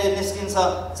त्यहाँनिर निस्किन्छ,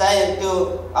 चाहे त्यो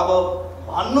अब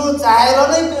भन्नु चाहेर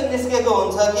नै त्यो निस्केको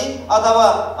हुन्छ कि अथवा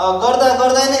गर्दा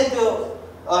गर्दै नै त्यो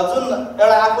जुन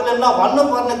एउटा आफूले नभन्नु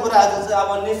पर्ने कुराहरू चाहिँ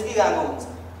अब निस्किरहेको हुन्छ।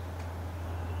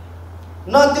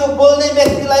 न त्यो बोल्ने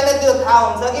व्यक्तिलाई नै त्यो थाहा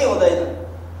हुन्छ कि हुँदैन,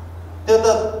 त्यो त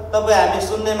तपाईँ हामी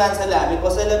सुन्ने मान्छेले हामी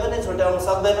कसैले पनि छुट्याउन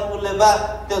सक्दैनौँ। उसले बा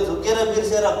त्यो झुकेर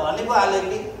बिर्सेर भनि पो हाल्यो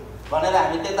कि भनेर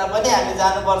हामी त्यता पनि हामी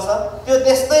जानुपर्छ, त्यो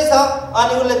त्यस्तै छ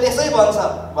अनि उसले त्यसै भन्छ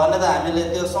भनेर हामीले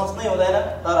त्यो सोच्नै हुँदैन।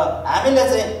 तर हामीले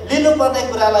चाहिँ लिनुपर्ने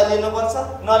कुरालाई लिनुपर्छ,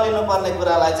 नलिनुपर्ने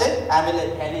कुरालाई चाहिँ हामीले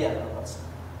फ्यालिहाल्नुपर्छ।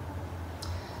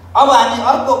 अब हामी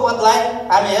अर्को पदलाई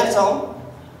हामी हेर्छौँ,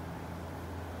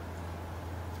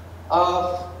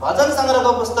 भजन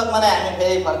सङ्ग्रहको पुस्तकमा नै हामी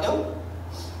फेरि फर्क्यौँ।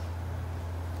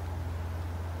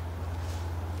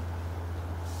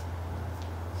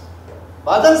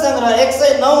 भजन सङ्ग्रह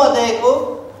 109 अध्यायको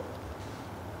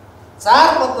 4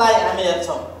 पदलाई हामी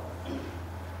हेर्छौँ।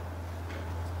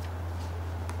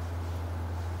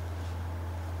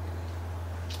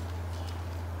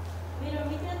 मेरो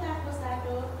मित्रताको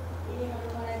साटो यिनीहरू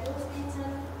मलाई दोष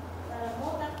दिन्छन्, तर म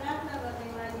त प्रार्थना गर्ने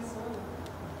मानिस हुँ।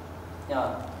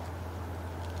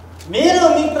 मेरो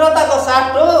मित्रताको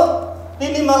साटो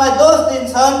तिनी मलाई दोष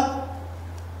दिन्छन्,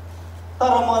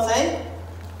 तर म चाहिँ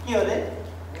के हो रे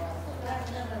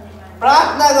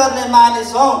प्रार्थना गर्ने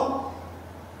मानिस हौ।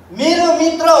 मेरो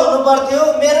मित्र हुनु पर्थ्यो,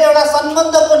 मेरो एउटा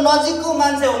सम्बन्धको नजिकको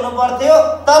मान्छे हुनु पर्थ्यो,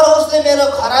 तर उसले मेरो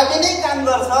खराबी नै काम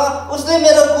गर्छ, उसले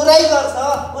मेरो बुराइ गर्छ,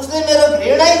 उसले मेरो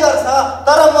घृणै गर्छ।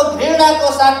 तर म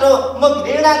घृणाको साटो म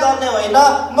घृणा गर्ने होइन,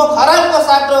 म खराबको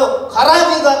साटो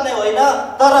खराबी गर्ने होइन।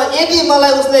 तर यदि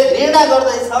मलाई उसले घृणा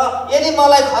गर्दैछ, यदि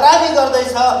मलाई खराबी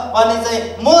गर्दैछ भने चाहिँ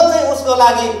म चाहिँ उसको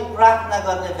लागि प्रार्थना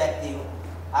गर्ने व्यक्ति हो।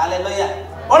 हालेलुया।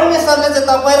 परमेश्वरले चाहिँ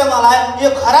तपाईँ र मलाई यो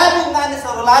खराबी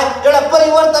मानिसहरूलाई एउटा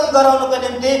परिवर्तन गराउनको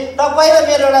निम्ति तपाईँ र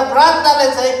मेरो एउटा प्रार्थनाले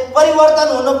चाहिँ परिवर्तन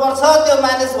हुनुपर्छ त्यो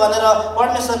मानिस भनेर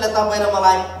परमेश्वरले तपाईँ र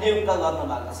मलाई नियुक्त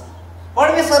गर्नुभएको छ।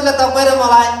 परमेश्वरले तपाईँ र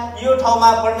मलाई यो ठाउँमा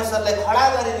परमेश्वरले खडा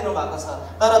गरिदिनु भएको छ।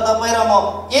 तर तपाईँ र म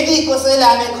यदि कसैले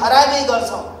हामी खराबी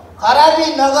गर्छौँ, खराबी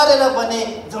नगरेर पनि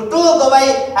झुटो गवाई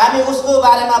हामी उसको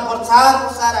बारेमा प्रचार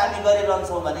प्रसार हामी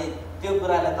गरिरहन्छौँ भने त्यो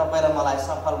कुराले तपाईँ र मलाई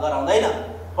सफल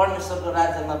गराउँदैन परमेश्वरको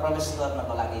राज्यमा प्रवेश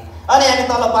गर्नको लागि। अनि हामी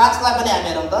तल 5 लाई पनि हामी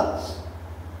हेरौँ त,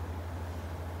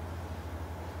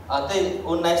 त्यही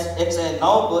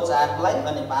 109 को 4 लाई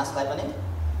अनि 5 लाई पनि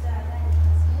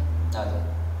हजुर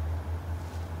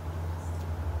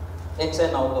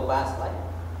 109 को 5 लाई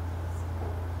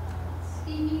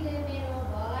तिमीले मेरो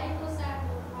भलाइको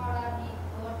साटो खराबी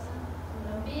गर्छन् र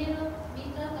मेरो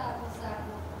मित्रताको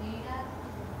साटो घृणा।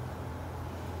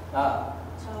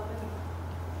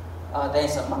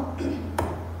 त्यहीसम्म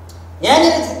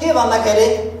यहाँनिर चाहिँ के भन्दाखेरि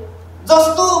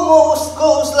जस्तो म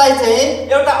उसलाई चाहिँ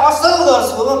एउटा असल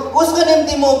गर्छु, उसको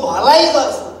निम्ति म भलाइ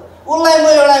गर्छु, उसलाई म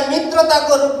एउटा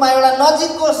मित्रताको रूपमा एउटा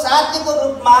नजिकको साथीको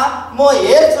रूपमा म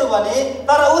हेर्छु भने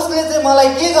तर उसले चाहिँ मलाई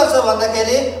के गर्छ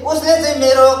भन्दाखेरि उसले चाहिँ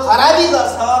मेरो खराबी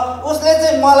गर्छ, उसले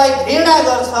चाहिँ मलाई घृणा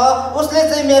गर्छ, उसले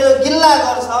चाहिँ मेरो गिल्ला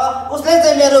गर्छ, उसले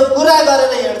चाहिँ मेरो कुरा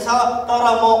गरेर हिँड्छ। तर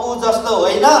म ऊ जस्तो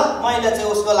होइन, मैले चाहिँ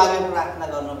उसको लागि प्रार्थना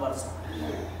गर्नुपर्छ।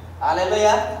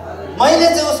 हालेलुया। मैले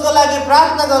चाहिँ उसको लागि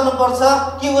प्रार्थना गर्नुपर्छ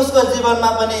कि उसको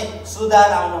जीवनमा पनि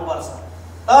सुधार आउनुपर्छ।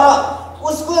 तर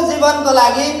उसको जीवनको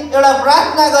लागि एउटा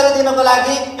प्रार्थना गरिदिनको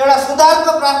लागि, एउटा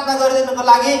सुधारको प्रार्थना गरिदिनको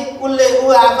लागि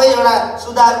ऊ आफै एउटा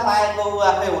सुधार पाएको ऊ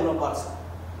आफै हुनुपर्छ।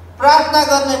 प्रार्थना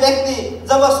गर्ने व्यक्ति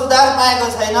जब सुधार पाएको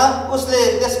छैन उसले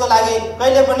त्यसको लागि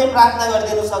कहिले पनि प्रार्थना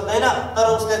गरिदिनु सक्दैन, तर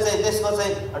उसले चाहिँ त्यसको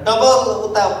चाहिँ डबल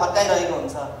उता फर्काइरहेको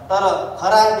हुन्छ। तर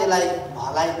खराबीलाई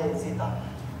भलाइले जित।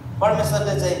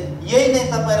 परमेश्वरले चाहिँ यही नै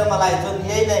तपाईँ र मलाई जुन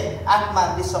यही नै आत्मा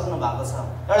दिइसक्नु भएको छ।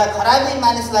 एउटा खराबी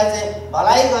मानिसलाई चाहिँ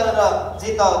भलाइ गरेर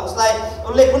जित।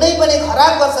 उसले कुनै पनि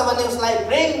खराब गर्छ भने उसलाई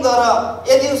प्रेम गर,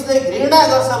 यदि उसले घृणा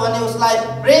गर्छ भने उसलाई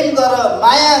प्रेम गर,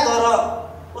 माया गर।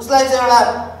 उसलाई चाहिँ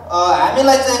एउटा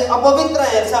हामीलाई चाहिँ अपवित्र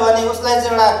हेर्छ भने उसलाई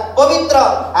चाहिँ एउटा पवित्र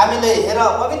हामीले हेर,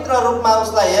 पवित्र रूपमा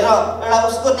उसलाई हेर, एउटा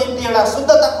उसको निम्ति एउटा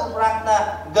शुद्धताको प्रार्थना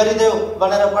गरिदेऊ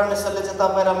भनेर परमेश्वरले चाहिँ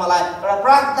तपाईँ र मलाई एउटा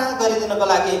प्रार्थना गरिदिनको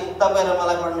लागि तपाईँ र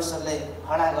मलाई परमेश्वरले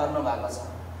खडा गर्नु भएको छ।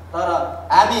 तर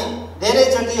हामी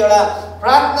धेरैचोटि एउटा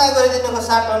प्रार्थना गरिदिनुको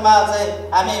साटोमा चाहिँ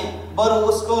हामी बरु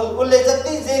उसले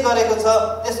जति जे गरेको छ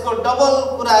त्यसको डबल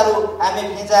कुराहरू हामी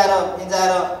फिजाएर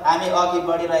हामी अघि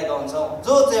बढिरहेका हुन्छौँ।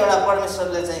 जो चाहिँ एउटा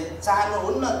परमेश्वरले चाहिँ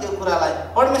चाहनुहुन्न त्यो कुरालाई,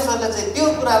 परमेश्वरले चाहिँ त्यो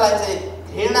कुरालाई चाहिँ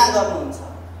घृणा गर्नुहुन्छ।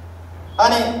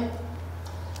 अनि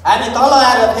हामी तल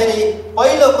आएर फेरि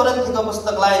पहिलो कोरिन्थीको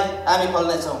पुस्तकलाई हामी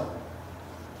खोल्नेछौँ।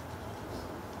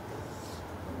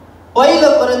 पहिलो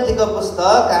कोरिन्थीको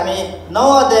पुस्तक हामी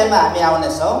 9 अध्यायमा हामी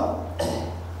आउनेछौँ।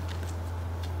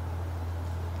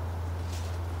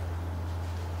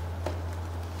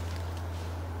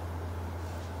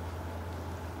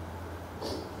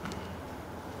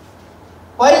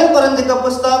 पहिलो कोरिन्थीको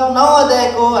पुस्तक 9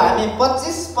 अध्यायको हामी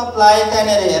 25 पदलाई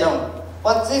त्यहाँनिर हेरौँ।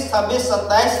 25, 26,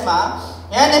 27 मा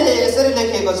यहाँनिर यसरी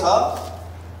लेखिएको छ,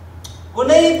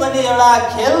 कुनै पनि एउटा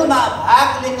खेलमा भाग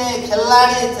लिने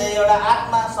खेलाडी चाहिँ एउटा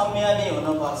आत्मा संयमी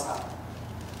हुनुपर्छ।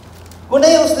 कुनै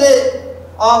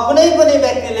पनि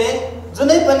व्यक्तिले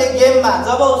जुनै पनि गेममा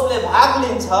जब उसले भाग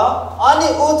लिन्छ अनि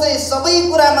ऊ चाहिँ सबै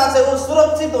कुरामा चाहिँ ऊ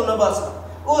सुरक्षित हुनुपर्छ,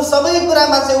 ऊ सबै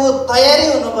कुरामा चाहिँ ऊ तयारी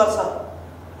हुनुपर्छ,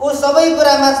 ऊ सबै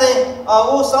कुरामा चाहिँ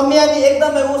ऊ संयमी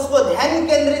एकदमै उसको ध्यान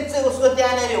केन्द्रित चाहिँ उसको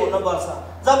त्यहाँनिर हुनुपर्छ।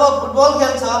 जब फुटबल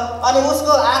खेल्छ अनि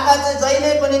उसको आँखा चाहिँ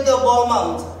जहिले पनि त्यो बलमा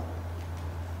हुन्छ,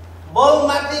 बल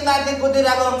माथि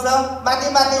कुदिरहेको हुन्छ,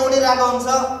 माथि उडिरहेको हुन्छ,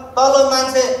 तल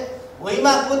मान्छे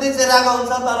भुइँमा कुदिरहेको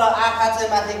हुन्छ, तर आँखा चाहिँ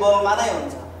माथि बलमा नै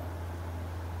हुन्छ,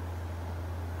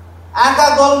 आँखा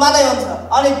गोलमा नै हुन्छ।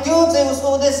 अनि त्यो चाहिँ उसको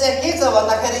उद्देश्य के छ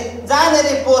भन्दाखेरि जहाँनिर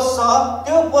पोस्ट छ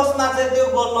त्यो पोस्टमा चाहिँ त्यो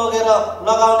गोल लगेर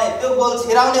लगाउने, त्यो गोल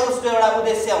छिराउने उसको एउटा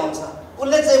उद्देश्य हुन्छ।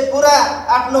 उसले चाहिँ पुरा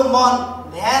आफ्नो मन,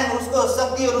 ध्यान, उसको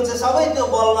शक्तिहरू चाहिँ सबै त्यो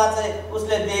बलमा चाहिँ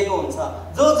उसले दिएको हुन्छ।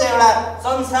 जो चाहिँ एउटा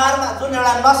संसारमा जुन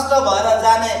एउटा नष्ट भएर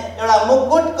जाने एउटा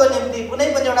मुकुटको निम्ति, कुनै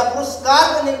पनि एउटा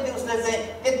पुरस्कारको निम्ति उसले चाहिँ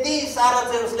त्यति साह्रो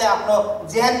चाहिँ उसले आफ्नो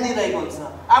ज्यान दिइरहेको हुन्छ,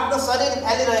 आफ्नो शरीर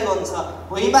फालिरहेको हुन्छ।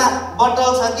 भुइँमा बटल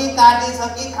छ कि काँटी छ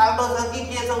कि खाल्टो छ कि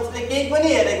के छ उसले केही पनि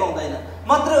हेरेको हुँदैन,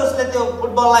 मात्रै उसले त्यो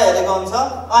फुटबललाई हेरेको हुन्छ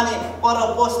अनि पर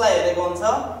पोस्टलाई हेरेको हुन्छ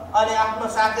अनि आफ्नो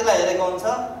साथीलाई हेरेको हुन्छ।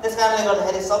 त्यस कारणले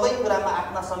गर्दाखेरि सबै कुरामा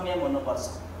आफ्नो संयम हुनुपर्छ।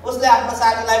 उसले आफ्नो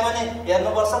साथीलाई पनि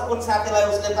हेर्नुपर्छ, कुन साथीलाई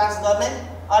उसले पास गर्ने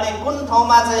अनि कुन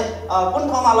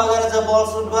ठाउँमा लगेर चाहिँ बल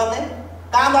सुट गर्ने,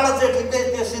 कहाँबाट चाहिँ ठिकै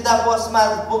त्यो सिधा पोस्टमा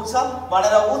पुग्छ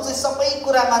भनेर ऊ चाहिँ सबै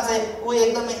कुरामा चाहिँ ऊ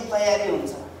एकदमै तयारी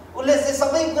हुन्छ। उसले चाहिँ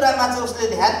सबै कुरामा चाहिँ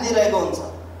उसले ध्यान दिइरहेको हुन्छ।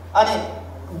 अनि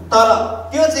तर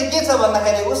त्यो चाहिँ के छ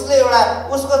भन्दाखेरि उसको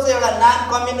चाहिँ एउटा नाम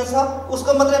कमिनु छ।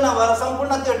 उसको मात्रै नभएर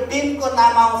सम्पूर्ण त्यो टिमको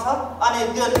नाम आउँछ अनि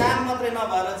त्यो नाम मात्रै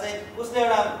नभएर चाहिँ उसले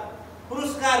एउटा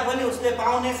पुरस्कार पनि उसले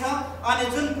पाउनेछ। अनि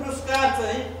जुन पुरस्कार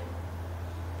चाहिँ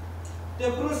त्यो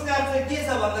पुरस्कार चाहिँ के छ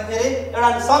भन्दाखेरि एउटा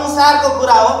संसारको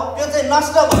कुरा हो, त्यो चाहिँ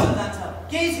नष्ट भएर जान्छ,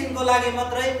 केही छिनको लागि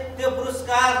मात्रै त्यो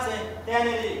पुरस्कार चाहिँ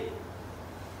त्यहाँनिर,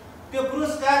 त्यो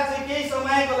पुरस्कार चाहिँ केही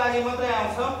समयको लागि मात्रै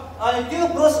आउँछ। अनि त्यो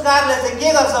पुरस्कारले चाहिँ के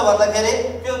गर्छ भन्दाखेरि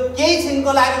त्यो केही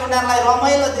छिनको लागि उनीहरूलाई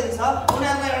रमाइलो दिन्छ,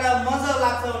 उनीहरूलाई एउटा मजा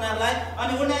लाग्छ उनीहरूलाई,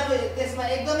 अनि उनीहरू त्यसमा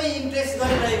एकदमै इन्ट्रेस्ट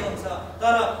गरिरहेको हुन्छ।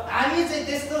 तर हामी चाहिँ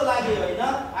त्यस्तो लागि होइन,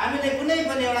 हामीले कुनै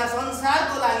पनि एउटा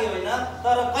संसारको लागि होइन,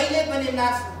 तर कहिले पनि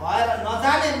नाश भएर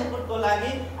नजाने मुकुटको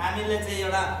लागि हामीले चाहिँ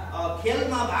एउटा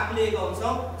खेलमा भाग लिएको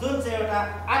हुन्छौँ, जुन चाहिँ एउटा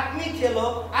आत्मिक खेल हो,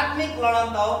 आत्मिक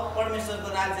लडन्त हो, परमेश्वरको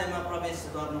राज्यमा प्रवेश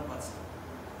गर्नुपर्छ।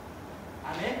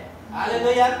 आमेन,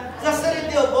 हालेलुया। जसरी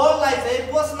त्यो बललाई चाहिँ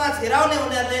पोस्टमा छिराउने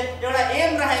उनीहरूले एउटा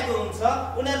एम राखेको हुन्छ,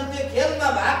 उनीहरू त्यो खेलमा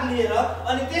भाग लिएर,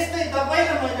 अनि त्यस्तै तपाईँ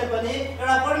र मैले पनि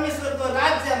एउटा परमेश्वरको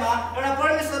राज्यमा, एउटा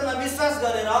परमेश्वरमा विश्वास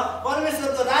गरेर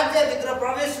परमेश्वरको राज्यभित्र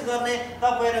प्रवेश गर्ने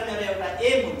तपाईँ र मेरो एउटा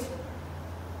एम हुन्छ,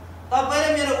 तपाईँ र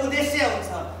मेरो उद्देश्य हुन्छ।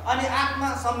 अनि आत्मा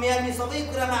संयमी, सबै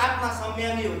कुरामा आत्मा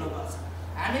संयमी हुनुपर्छ।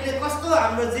 हामीले कस्तो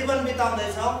हाम्रो जीवन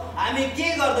बिताउँदैछौँ, हामी के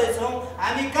गर्दैछौँ,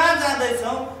 हामी कहाँ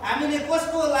जाँदैछौँ, हामीले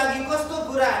कसको लागि कस्तो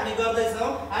कुरा हामी गर्दैछौँ,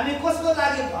 हामी कसको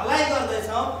लागि भलाइ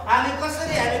गर्दैछौँ, हामी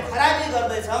कसरी हामी खराबी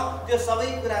गर्दैछौँ, त्यो सबै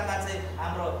कुरामा चाहिँ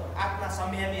हाम्रो आत्मा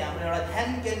संयमी हाम्रो एउटा ध्यान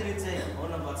केन्द्रित चाहिँ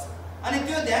हुनुपर्छ। अनि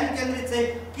त्यो ध्यान केन्द्रित चाहिँ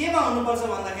केमा हुनुपर्छ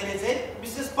भन्दाखेरि चाहिँ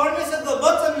विशेष परमेश्वरको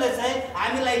वचनले चाहिँ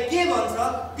हामीलाई के भन्छ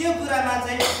त्यो कुरामा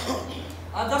चाहिँ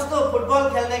जस्तो फुटबल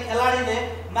खेल्ने खेलाडीले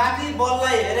माथि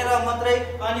बललाई हेरेर मात्रै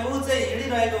अनि ऊ चाहिँ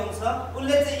हिँडिरहेको हुन्छ,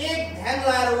 उसले चाहिँ एक ध्यान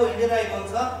लगाएर ऊ हिँडिरहेको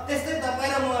हुन्छ। त्यस्तै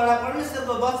तपाईँ र म एउटा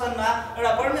परमेश्वरको वचनमा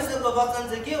एउटा परमेश्वरको वचन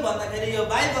चाहिँ के हो भन्दाखेरि यो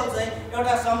बाइबल चाहिँ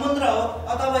एउटा समुद्र हो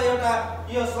अथवा एउटा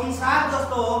यो संसार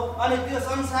जस्तो हो। अनि त्यो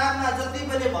संसारमा जति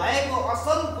पनि भएको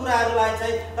असल कुराहरूलाई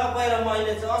चाहिँ तपाईँ र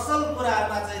मैले चाहिँ असल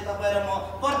कुराहरूमा चाहिँ तपाईँ र म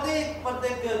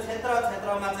प्रत्येक त्यो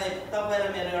क्षेत्रमा चाहिँ तपाईँ र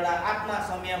मेरो एउटा आत्मा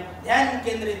संयम ध्यान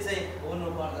केन्द्रित चाहिँ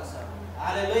हुनुपर्दछ।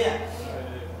 हालेलुया।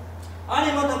 अनि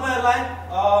म तपाईहरुलाई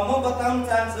म बताउन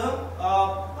चाहन्छु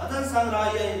भजन संग्रह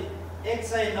यही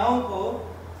 109 को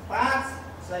 5,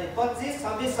 25,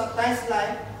 26, 27 लाई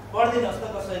पढिदिनुहोस् त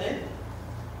कसैले।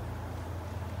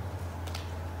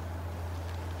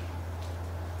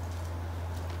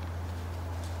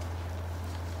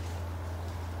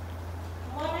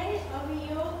 मलाई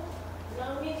अभियोग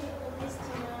लाउनेहरूको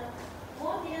दृष्टिमा म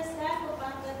तिरस्कारको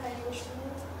पात्र भएको छु।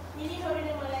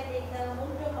 तिनीहरूले मलाई देख्दा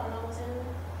मुन्टो हल्लाउँछन्।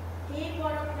 हे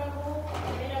परमप्रभु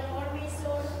मेरा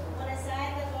परमेश्वर, मलाई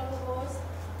सहायता गर्नुहोस्।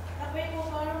 तपाईको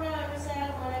करुणा अनुसार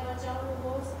मलाई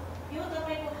बचाउनुहोस्। यो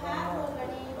तपाईको हात हो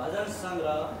भने। भजन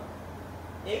संग्रह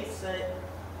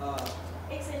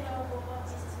 109 को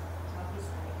 25, 26।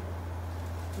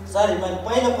 सरी, मैले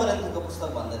पहिलो कोरिन्थीको पुस्तक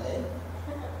भन्दै थिएँ।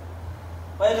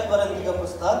 पहिलो कोरिन्थीको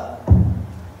पुस्तक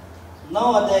 9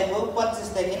 अध्यायको 25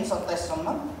 देखि 27 सम्म।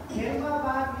 खेलमा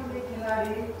भाग लिने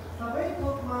खेलाडी सबै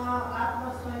थोकमा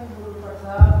आत्मसंयम हुनुपर्छ।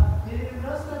 फेरि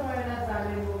नष्ट भएर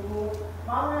जाने मुकुट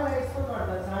पाउनलाई यसो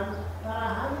गर्दछन्, तर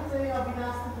हामी चाहिँ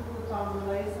अविनाशी मुकुट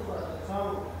पाउनलाई यसो गर्दछौँ।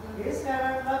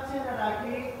 यसकारण लक्ष्य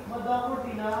नराखी म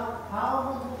दौडिदिनँ,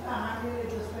 हावामा मुक्का हान्ने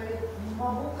जस्तै म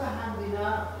मुक्का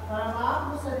हान्दिनँ, तर म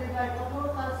आफ्नो शरीरलाई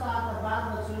कठोरता साथ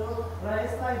बाँध्दछु र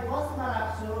यसलाई बसमा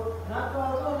राख्छु, नत्र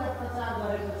अरूलाई प्रचार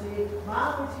गरेपछि म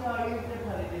आफूपछि अयोग्य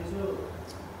ठहरिनेछु।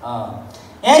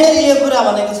 यहाँनिर यो कुरा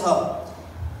भनेको छ,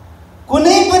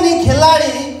 कुनै पनि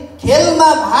खेलाडी खेलमा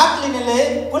भाग लिनेले,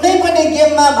 कुनै पनि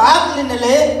गेममा भाग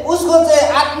लिनेले उसको चाहिँ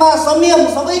आत्मा संयम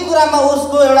सबै कुरामा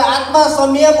उसको एउटा आत्मा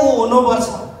संयम हुनुपर्छ।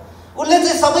 उसले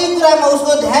चाहिँ सबै कुरामा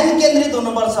उसको ध्यान केन्द्रित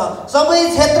हुनुपर्छ। सबै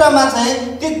क्षेत्रमा चाहिँ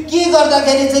त्यो के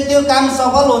गर्दाखेरि चाहिँ त्यो काम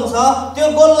सफल हुन्छ, त्यो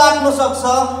गोल लाग्न सक्छ,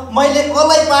 मैले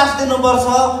कसलाई पास दिनुपर्छ,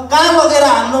 कहाँ लगेर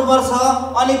हान्नुपर्छ,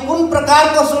 अनि कुन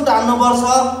प्रकारको सुट हान्नुपर्छ,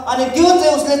 अनि त्यो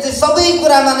चाहिँ उसले चाहिँ सबै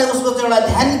कुरामा नै उसको चाहिँ एउटा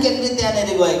ध्यान केन्द्रित त्यहाँनिर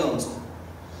गएको हुन्छ,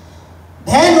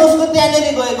 ध्यान उसको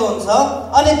त्यहाँनिर गएको हुन्छ।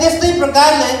 अनि त्यस्तै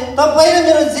प्रकारले तपाईँ र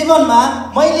मेरो जीवनमा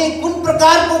मैले कुन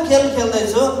प्रकारको खेल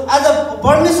खेल्दैछु, आज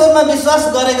परमेश्वरमा विश्वास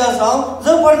गरेका छौँ,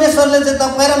 जो परमेश्वरले चाहिँ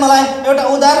तपाईँ र मलाई एउटा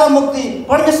उद्धार र मुक्ति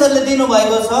परमेश्वरले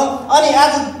दिनुभएको छ। अनि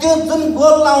आज त्यो जुन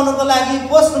गोल लाउनको लागि,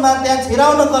 पोस्टमा त्यहाँ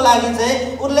छिराउनको लागि चाहिँ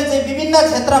उसले चाहिँ विभिन्न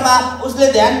क्षेत्रमा उसले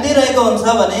ध्यान दिइरहेको हुन्छ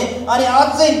भने, अनि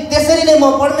अझै त्यसरी नै म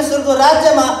परमेश्वरको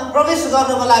राज्यमा प्रवेश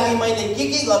गर्नको लागि मैले के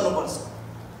गर्नुपर्छ,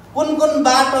 कुन कुन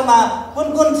बाटोमा, कुन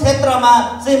कुन क्षेत्रमा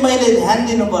चाहिँ मैले ध्यान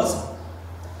दिनुपर्छ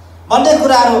भन्ने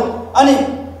कुराहरू। अनि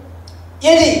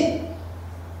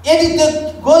यदि त्यो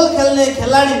गोल खेल्ने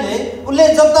खेलाडीले उसले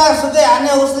जतासुकै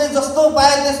हान्यो, उसले जस्तो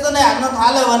पाए त्यस्तो नै हान्न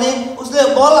थाल्यो भने, उसले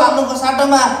बल हान्नुको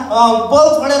साटोमा बल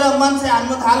छोडेर मान्छे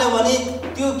हान्न थाल्यो भने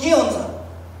त्यो के हुन्छ,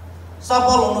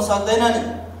 सफल हुन सक्दैन नि,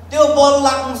 त्यो बल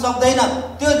लाग्न सक्दैन,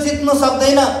 त्यो जित्न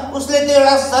सक्दैन। उसले त्यो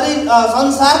एउटा शरीर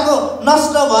संसारको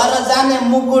नष्ट भएर जाने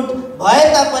मुकुट भए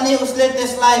तापनि उसले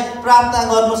त्यसलाई प्राप्त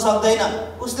गर्न सक्दैन,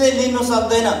 उसले लिन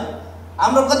सक्दैन।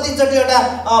 हाम्रो कतिचोटि एउटा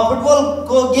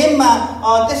फुटबलको गेममा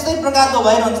त्यस्तै प्रकारको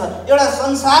भइरहन्छ। एउटा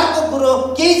संसारको कुरो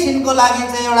केही छिनको लागि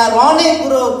चाहिँ एउटा रहने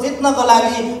कुरो जित्नको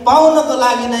लागि, पाउनको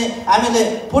लागि नै हामीले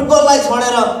फुटबललाई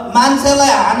छोडेर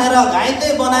मान्छेलाई हानेर घाइते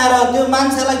बनाएर त्यो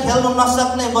मान्छेलाई खेल्न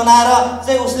नसक्ने बनाएर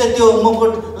चाहिँ उसले त्यो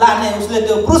मुकुट लाने, उसले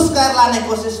त्यो पुरस्कार लाने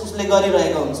कोसिस उसले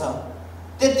गरिरहेको हुन्छ।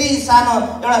 त्यति सानो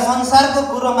एउटा संसारको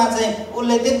कुरोमा चाहिँ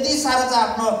उसले त्यति साह्रो चाहिँ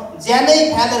आफ्नो ज्यानै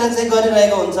फालेर चाहिँ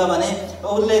गरिरहेको हुन्छ भने,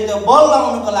 उसले त्यो बल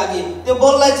लाउनुको लागि, त्यो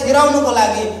बललाई छिराउनुको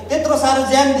लागि त्यत्रो साह्रो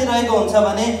ज्यान दिइरहेको हुन्छ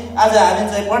भने, आज हामी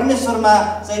चाहिँ परमेश्वरमा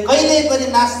चाहिँ कहिले पनि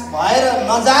नाश भएर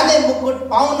नजाने मुकुट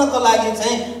पाउनको लागि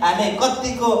चाहिँ हामी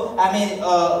कतिको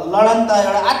लडन्त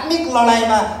एउटा आत्मिक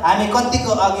लडाइँमा हामी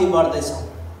कतिको अघि बढ्दैछौँ,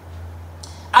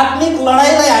 आत्मिक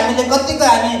लडाइँलाई हामीले कतिको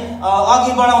हामी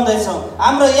अघि बढाउँदैछौँ,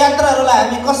 हाम्रो यात्राहरूलाई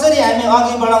हामी कसरी हामी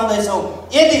अघि बढाउँदैछौँ।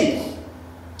 यदि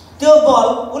त्यो बल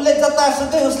उसले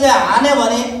जतासुकै उसले हान्यो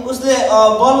भने उसले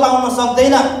बल लाउन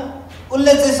सक्दैन।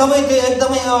 उसले चाहिँ सबै त्यो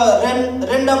एकदमै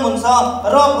रेन्डम हुन्छ,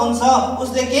 रफ हुन्छ,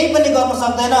 उसले केही पनि गर्न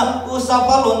सक्दैन। ऊ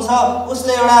सफल हुन्छ,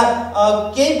 उसले एउटा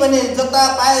केही पनि जता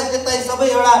पायो त्यतै सबै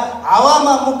एउटा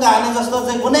हावामा मुक्का हाने जस्तो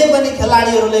चाहिँ कुनै पनि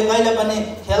खेलाडीहरूले कहिले पनि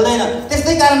खेल्दैन।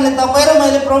 त्यस्तै कारणले तपाईँ र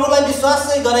मैले प्रभुलाई विश्वास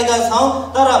चाहिँ गरेका छौँ,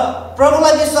 तर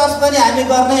प्रभुलाई विश्वास पनि हामी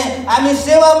गर्ने, हामी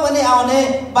सेवा पनि आउने,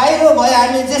 बाहिर भए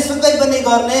हामी जेसुकै पनि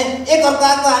गर्ने,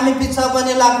 एकअर्काको हामी पिछा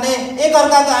पनि लाग्ने,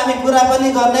 एकअर्काको हामी कुरा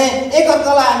पनि गर्ने,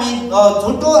 एकअर्कालाई हामी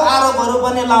झुटो आरोपहरू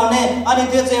पनि लाउने, अनि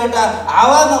त्यो चाहिँ एउटा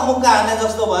हावामा मुक्का हाने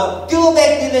जस्तो भयो। त्यो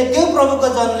व्यक्तिले, त्यो प्रभुको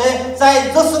जनले चाहे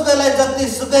जोसुकैलाई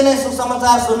जतिसुकै नै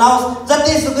सुसमाचार सुनाओस्,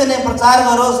 जतिसुकै नै प्रचार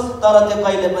गरोस्, तर त्यो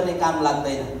कहिले पनि काम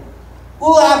लाग्दैन।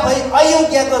 ऊ आफै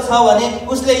अयोग्यको छ भने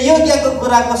उसले योग्यको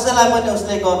कुरा कसैलाई पनि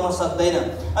उसले गर्न सक्दैन।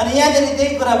 अनि यहाँनिर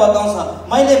त्यही कुरा बताउँछ,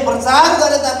 मैले प्रचार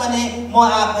गरे तापनि म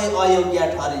आफै अयोग्य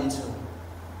ठहरिन्छु।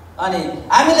 अनि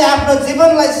हामीले आफ्नो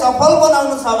जीवनलाई सफल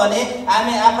बनाउनु छ भने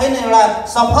हामी आफै नै एउटा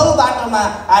सफल बाटोमा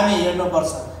हामी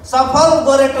हिँड्नुपर्छ। सफल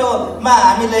गोरेटोमा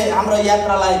हामीले हाम्रो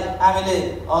यात्रालाई हामीले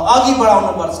अघि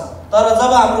बढाउनु पर्छ। तर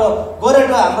जब हाम्रो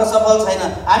गोरेटो हाम्रो सफल छैन,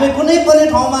 हामी कुनै पनि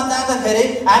ठाउँमा जाँदाखेरि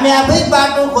हामी आफै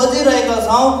बाटो खोजिरहेका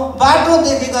छौँ, बाटो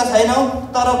देखेका छैनौँ,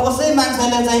 तर कसै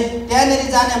मान्छेले चाहिँ त्यहाँनिर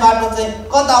जाने बाटो चाहिँ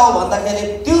कता हो भन्दाखेरि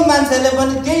त्यो मान्छेले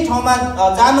पनि त्यही ठाउँमा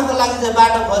जानुको लागि चाहिँ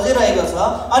बाटो खोजिरहेको छ।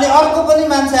 अनि अर्को पनि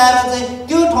मान्छे आएर चाहिँ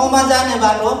त्यो ठाउँमा जाने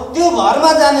बाटो, त्यो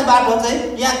घरमा जाने बाटो चाहिँ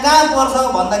यहाँ कहाँ पर्छ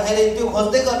भन्दाखेरि त्यो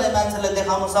खोज्दै गर्ने मान्छेले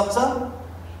देखाउन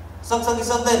सक्छ कि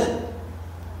सक्दैन?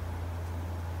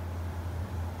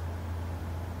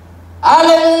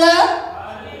 हालेलुया!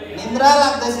 निन्द्रा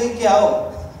लाग्दैछ कि क्या हो?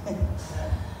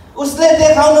 उसले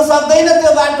देखाउन सक्दैन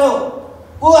त्यो बाटो।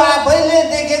 ऊ आफैले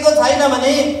देखेको छैन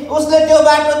भने उसले त्यो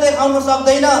बाटो देखाउन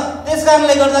सक्दैन।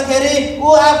 त्यसकारणले गर्दाखेरि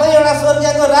ऊ आफै एउटा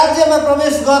स्वर्गको राज्यमा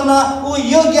प्रवेश गर्न ऊ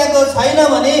योग्यको छैन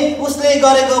भने उसले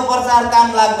गरेको प्रचार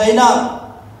काम लाग्दैन।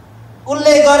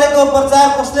 उसले गरेको प्रचार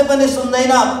कसले पनि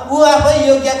सुन्दैन। ऊ आफै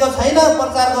योग्यको छैन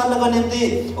प्रचार गर्नको निम्ति।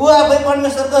 ऊ आफै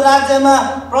परमेश्वरको राज्यमा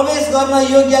प्रवेश गर्न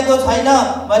योग्यको छैन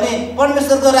भने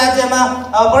परमेश्वरको राज्यमा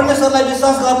परमेश्वरलाई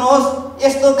विश्वास गर्नुहोस्,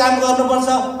 यस्तो काम गर्नुपर्छ,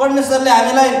 परमेश्वरले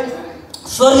हामीलाई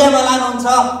स्वर्गमा लानुहुन्छ,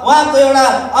 उहाँको एउटा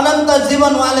अनन्त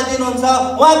जीवन उहाँले दिनुहुन्छ,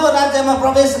 उहाँको राज्यमा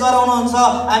प्रवेश गराउनुहुन्छ,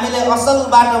 हामीले असल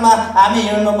बाटोमा हामी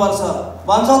हिँड्नुपर्छ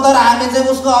भन्छौँ। तर हामी चाहिँ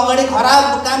उसको अगाडि खराब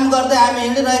काम गर्दै हामी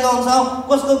हिँडिरहेका हुन्छौँ,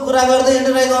 कसको कुरा गर्दै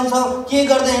हिँडिरहेका हुन्छौँ, के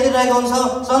गर्दै हिँडिरहेका हुन्छौँ,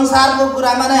 संसारको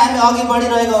कुरामा नै हामी अघि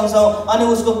बढिरहेका हुन्छौँ। अनि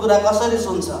उसको कुरा कसरी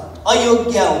सुन्छ?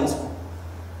 अयोग्य हुन्छ।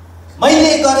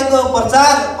 मैले गरेको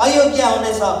प्रचार अयोग्य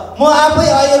हुनेछ, म आफै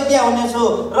अयोग्य हुनेछु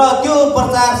र त्यो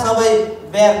प्रचार सबै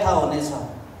व्यर्थ हुनेछ।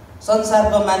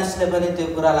 संसारको मानिसले पनि त्यो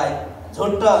कुरालाई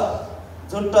झुट्ट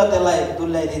त्यसलाई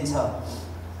तुल्याइदिन्छ।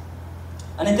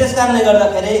 अनि त्यस कारणले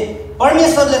गर्दाखेरि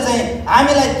परमेश्वरले चाहिँ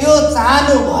हामीलाई त्यो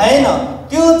चाहनु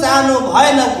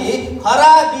भएन कि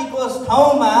खराबीको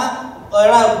ठाउँमा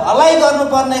एउटा भलाइ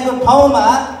गर्नुपर्नेको ठाउँमा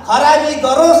खराबी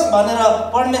गरोस् भनेर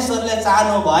परमेश्वरले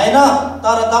चाहनु भएन।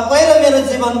 तर तपाईँ र मेरो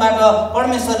जीवनबाट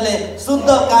परमेश्वरले शुद्ध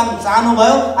काम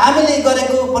चाहनुभयो। हामीले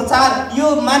गरेको प्रचार, यो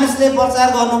मानिसले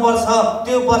प्रचार गर्नुपर्छ,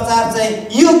 त्यो प्रचार चाहिँ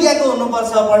योग्यको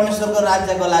हुनुपर्छ परमेश्वरको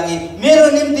राज्यको लागि, मेरो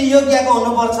निम्ति योग्यको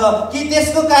हुनुपर्छ कि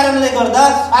त्यसको कारणले गर्दा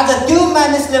आज त्यो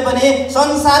मानिसले पनि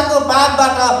संसारको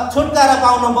पापबाट छुटकारा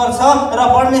पाउनुपर्छ र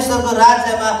परमेश्वरको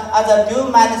राज्यमा आज त्यो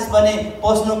मानिस पनि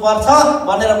पस्नुपर्छ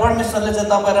भनेर परमेश्वरले चाहिँ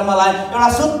तपाईँ र मलाई एउटा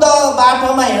शुद्ध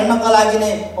बाटोमा हिँड्नको लागि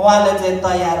नै उहाँले चाहिँ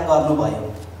तयार गर्नुभयो,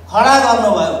 खडा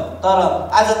गर्नुभयो। तर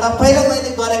आज तपाईँ र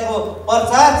मैले गरेको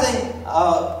प्रचार चाहिँ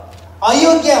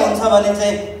अयोग्य हुन्छ भने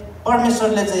चाहिँ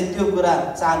परमेश्वरले चाहिँ त्यो कुरा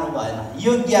चाहनु भएन।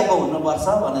 योग्यको हुनुपर्छ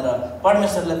भनेर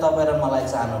परमेश्वरले तपाईँ र मलाई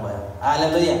चाहनुभयो।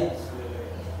 हालेलुया।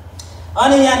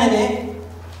 अनि यहाँनिर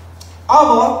अब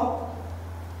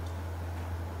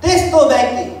त्यस्तो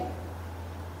व्यक्ति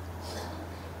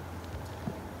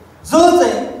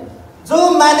जो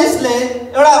मानिसले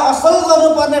एउटा असल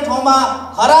गर्नुपर्ने ठाउँमा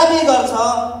खराबी गर्छ,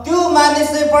 त्यो मानिस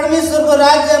चाहिँ परमेश्वरको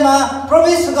राज्यमा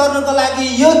प्रवेश गर्नको लागि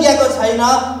योग्यको छैन।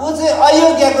 ऊ चाहिँ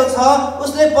अयोग्यको छ।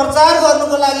 उसले प्रचार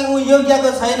गर्नुको लागि ऊ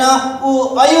योग्यको छैन, ऊ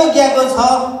अयोग्यको छ।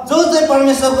 जो चाहिँ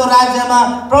परमेश्वरको राज्यमा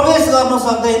प्रवेश गर्न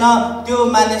सक्दैन, त्यो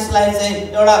मानिसलाई चाहिँ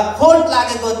एउटा खोट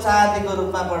लागेको चाँदीको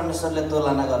रूपमा परमेश्वरले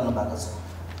तुलना गर्नुभएको छ।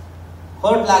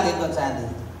 खोट लागेको चाँदी।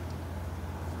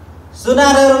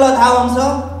 सुनारहरूलाई थाहा हुन्छ,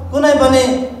 कुनै पनि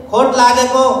खोट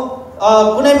लागेको,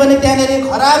 कुनै पनि त्यहाँनिर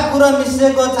खराब कुरो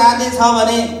मिसिएको चाँदी छ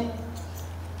भने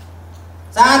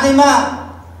चाँदीमा,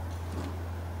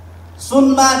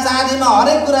 सुनमा, चाँदीमा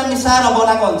हरेक कुरा मिसाएर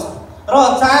बनाएको हुन्छ र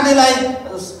चाँदीलाई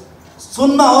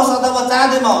सुनमा होस् अथवा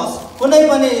चाँदीमा होस् कुनै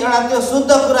पनि एउटा त्यो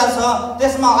शुद्ध कुरा छ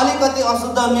त्यसमा अलिकति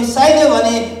अशुद्ध मिसाइदियो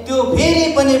भने त्यो फेरि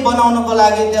पनि बनाउनको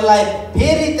लागि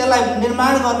त्यसलाई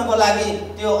निर्माण गर्नको लागि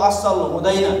त्यो असल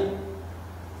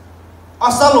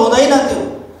हुँदैन त्यो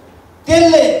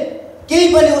त्यसले केही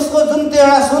पनि उसको जुन त्यो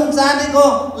एउटा सुन चाँदीको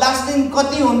लास्टिङ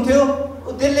कति हुन्थ्यो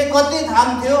त्यसले कति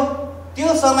थाम्थ्यो त्यो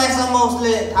समयसम्म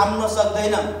उसले थाम्न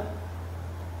सक्दैन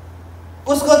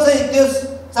उसको चाहिँ त्यो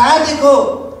चाँदीको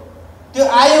त्यो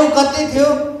आयु कति थियो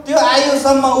त्यो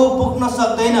आयुसम्म ऊ पुग्न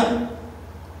सक्दैन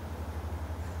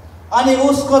अनि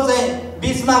उसको चाहिँ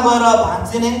बीचमा गएर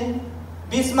भाँचिने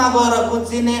बीचमा गएर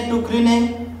कुच्चिने टुक्रिने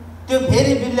त्यो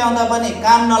फेरि बिल्याउँदा पनि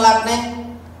काम नलाग्ने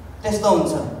त्यस्तो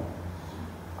हुन्छ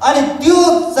अनि त्यो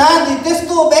चाँदी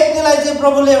त्यस्तो व्यक्तिलाई चाहिँ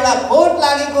प्रभुले एउटा खोट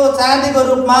लागेको चाँदीको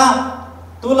रूपमा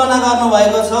तुलना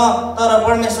गर्नुभएको छ तर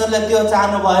परमेश्वरले त्यो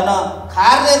चाहनु भएन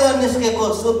खारेर निस्केको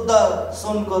शुद्ध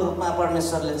सुनको रूपमा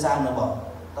परमेश्वरले चाहनुभयो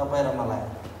तपाईँ र मलाई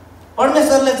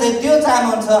परमेश्वरले चाहिँ त्यो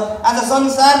चाहनुहुन्छ आज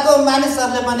संसारको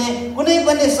मानिसहरूले पनि कुनै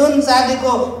पनि सुन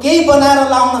चाँदीको केही बनाएर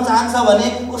लाउन चाहन्छ भने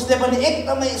उसले पनि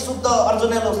एकदमै शुद्ध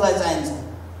अर्जुनल उसलाई चाहिन्छ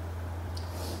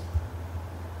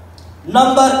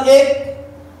नम्बर 1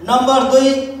 नम्बर 2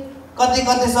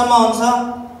 कतिसम्म हुन्छ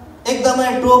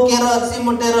एकदमै टोकेर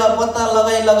चिमुटेर पत्ता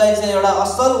लगाई चाहिँ एउटा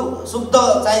असल शुद्ध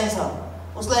चाहिन्छ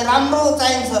उसलाई राम्रो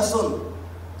चाहिन्छ सुन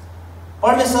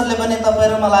परमेश्वरले पनि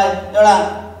तपाईँ र मलाई एउटा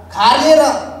खारेर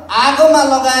आगोमा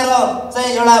लगाएर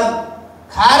चाहिँ एउटा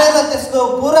खारेर त्यसको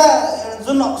पुरा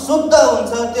जुन शुद्ध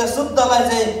हुन्छ त्यो शुद्धलाई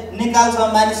चाहिँ निकाल्छ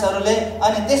मानिसहरूले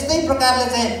अनि त्यस्तै प्रकारले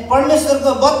चाहिँ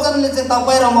परमेश्वरको वचनले चाहिँ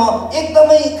तपाईँ र म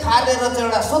एकदमै खारेर चाहिँ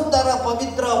एउटा शुद्ध र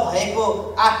पवित्र भएको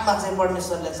आत्मा चाहिँ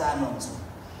परमेश्वरले चाहनुहुन्छ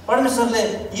परमेश्वरले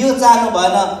यो चाहनु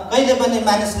भएन कहिले पनि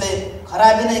मानिसले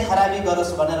खराबी नै खराबी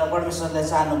गरोस् भनेर परमेश्वरले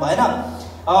चाहनु भएन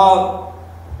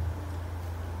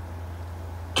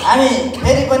हामी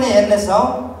फेरि पनि हेर्नेछौँ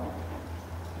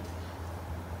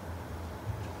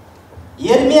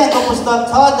यिर्मियाको पुस्तक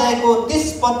 6 अध्यायको 30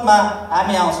 पदमा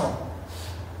हामी आउँछौँ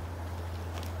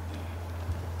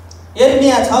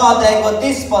यिर्मिया 6 अध्यायको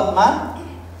 30 पदमा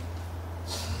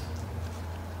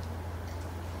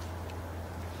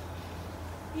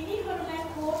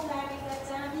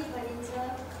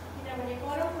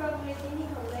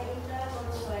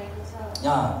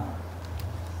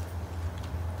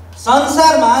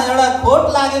संसारमा एउटा खोट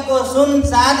लागेको सुन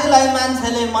चाँदीलाई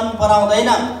मान्छेले मन पराउँदैन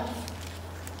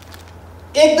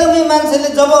एकदमै मान्छेले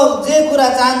जब जे कुरा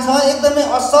चाहन्छ एकदमै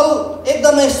असल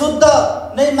एकदमै शुद्ध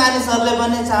नै मानिसहरूले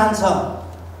पनि चाहन्छ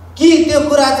कि त्यो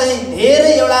कुरा चाहिँ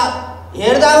धेरै एउटा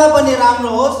हेर्दामा पनि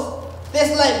राम्रो होस्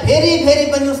त्यसलाई फेरि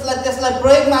पनि उसलाई त्यसलाई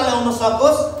प्रयोगमा ल्याउन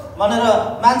सकोस् भनेर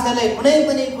मान्छेले कुनै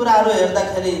पनि कुराहरू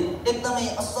हेर्दाखेरि एकदमै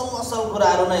असल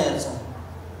कुराहरू नै हेर्छ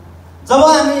जब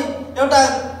हामी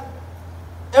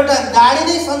एउटा गाडी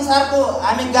नै संसारको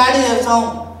हामी गाडी हेर्छौँ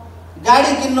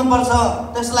गाडी किन्नुपर्छ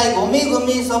त्यसलाई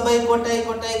घुमी सबै कोटै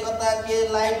कता के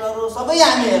लाइटहरू सबै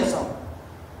हामी हेर्छौँ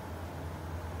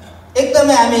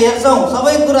एकदमै हामी हेर्छौँ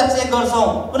सबै कुरा चेक गर्छौँ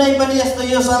कुनै पनि यस्तो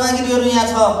यो सामग्रीहरू यहाँ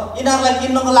छ यिनीहरूलाई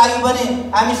किन्नको लागि पनि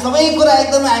हामी सबै कुरा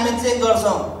एकदमै हामी चेक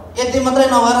गर्छौँ यति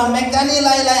मात्रै नभएर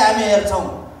मेकानिकलाई हामी हेर्छौँ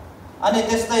अनि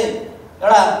त्यस्तै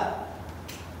एउटा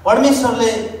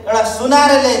परमेश्वरले एउटा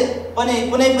सुनारेले पनि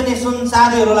कुनै पनि सुन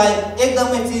चाँदीहरूलाई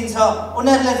एकदमै चिन्छ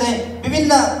उनीहरूले चाहिँ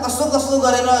विभिन्न कसो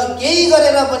गरेर केही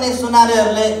गरेर पनि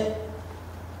सुनारेहरूले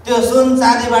त्यो सुन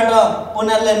चाँदीबाट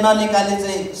उनीहरूले ननिकाली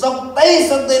चाहिँ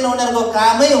सक्दैन उनीहरूको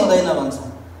कामै हुँदैन भन्छ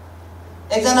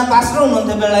एकजना पास्टर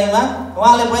हुनुहुन्थ्यो बेलायमा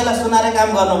उहाँले पहिला सुनारे काम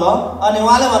गर्नुभयो अनि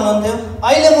उहाँले भन्नुहुन्थ्यो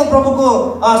अहिले म प्रभुको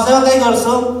सेवाकै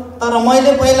गर्छु तर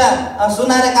मैले पहिला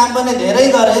सुनारे काम पनि धेरै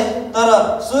गरेँ तर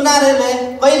सुनारेले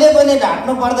कहिले पनि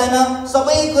ढाँट्नु पर्दैन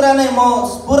सबै कुरा नै म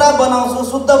पुरा बनाउँछु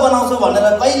शुद्ध बनाउँछु भनेर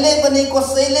कहिले पनि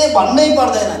कसैले भन्नै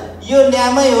पर्दैन यो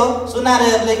न्यायमै हो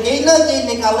सुनारेहरूले केही न केही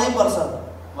निकाल्नै पर्छ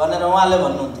भनेर उहाँले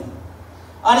भन्नुहुन्थ्यो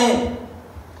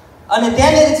अनि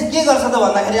त्यहाँनिर चाहिँ के गर्छ त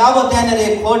भन्दाखेरि अब त्यहाँनिर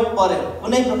खोट पर्यो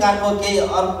कुनै प्रकारको केही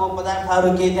अर्को पदार्थहरू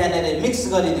केही त्यहाँनिर मिक्स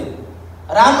गरिदियो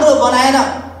राम्रो बनाएन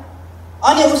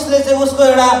अनि उसले चाहिँ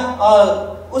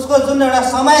उसको जुन एउटा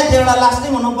समय थियो एउटा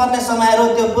लास्टिङ हुनुपर्ने समयहरू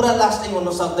त्यो पुरा लास्टिङ हुन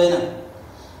सक्दैन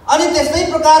अनि त्यस्तै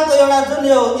प्रकारको एउटा जुन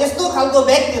यो यस्तो खालको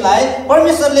व्यक्तिलाई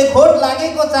परमेश्वरले खोट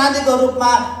लागेको चाँदीको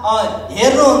रूपमा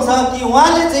हेर्नुहुन्छ कि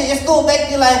उहाँले चाहिँ यस्तो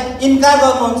व्यक्तिलाई इन्कार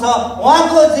गर्नुहुन्छ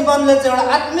उहाँको जीवनले चाहिँ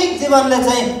एउटा आत्मिक जीवनले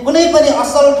चाहिँ कुनै पनि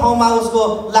असल ठाउँमा उसको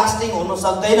लास्टिङ हुन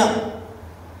सक्दैन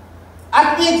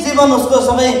आत्मिक जीवन उसको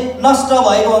सबै नष्ट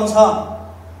भएको हुन्छ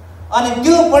अनि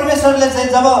त्यो परमेश्वरले चाहिँ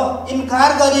जब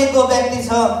इन्कार गरिएको व्यक्ति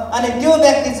छ अनि त्यो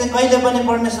व्यक्ति चाहिँ कहिले पनि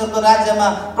परमेश्वरको राज्यमा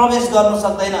प्रवेश गर्न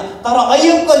सक्दैन तर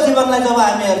अय्युबको जीवनलाई जब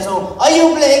हामी हेर्छौँ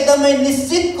अय्युबले एकदमै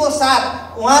निश्चितको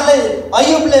साथ उहाँले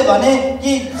अयुबले भने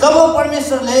कि जब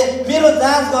परमेश्वरले मेरो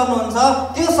जाँच गर्नुहुन्छ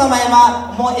त्यो समयमा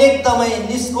म एकदमै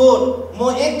निष्कोट, म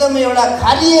एकदमै एउटा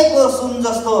खालिएको सुन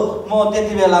जस्तो म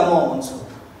त्यति बेला म हुन्छु।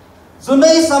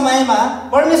 जुनै समयमा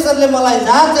परमेश्वरले मलाई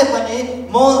जाँचे पनि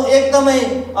म एकदमै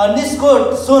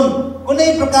निष्कोट सुन, कुनै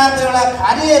प्रकारको एउटा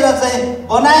खारिएर चाहिँ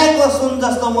बनाएको सुन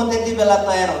जस्तो म त्यति बेला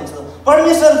तयार हुन्छु।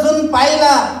 परमेश्वर जुन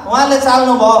पाइला उहाँले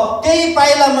चाल्नु भयो त्यही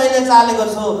पाइला मैले चालेको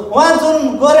छु। उहाँ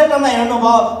जुन गोरेटोमा हिँड्नु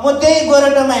भयो म त्यही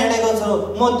गोरेटोमा हिँडेको छु।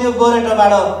 म त्यो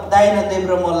गोरेटोबाट दाहिने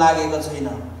देब्रो म लागेको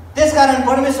छुइनँ। त्यसकारण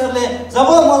परमेश्वरले जब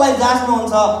मलाई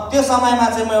जाँच्नुहुन्छ त्यो समयमा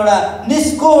चाहिँ म एउटा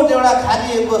निष्कोट, एउटा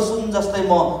खालिएको सुन जस्तै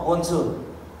म हुन्छु।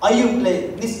 अयुबले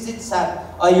निश्चित साथ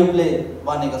अयुबले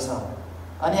भनेको छ।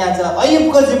 अनि आज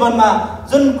अयुबको जीवनमा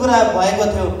जुन कुरा भएको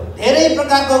थियो, धेरै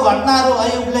प्रकारको घटनाहरू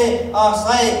अयुबले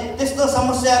सहे, त्यस्तो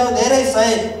समस्याहरू धेरै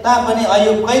सहे तापनि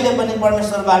अयुब कहिले पनि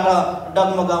परमेश्वरबाट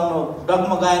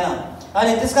डगमगाएन।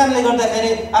 अनि त्यस कारणले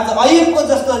गर्दाखेरि आज अयुबको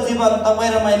जस्तो जीवन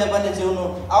तपाईँ र मैले पनि जिउनु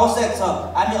आवश्यक छ।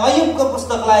 हामी अयुबको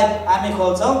पुस्तकलाई हामी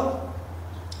खोल्छौँ।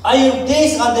 अयुब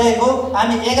 23 अध्यायको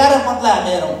हामी 11 पदलाई हामी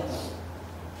हेरौँ।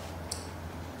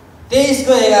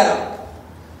 23:11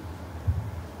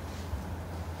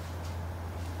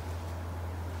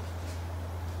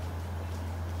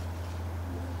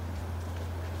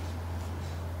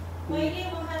 मैले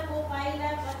उहाँको पाइला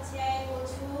पछ्याएको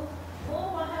छु, म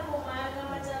उहाँको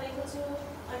मार्गमा चलेको छु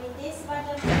अनि त्यसबाट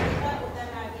यताउता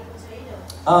लागेको छैन।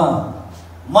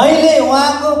 मैले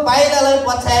उहाँको पाइलालाई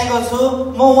पछ्याएको छु,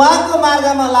 म उहाँको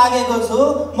मार्गमा लागेको छु,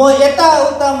 म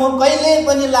यताउता म कहिले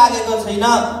पनि लागेको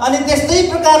छुइनँ। अनि त्यस्तै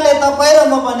प्रकारले तपाईँ र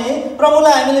म पनि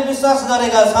प्रभुलाई हामीले विश्वास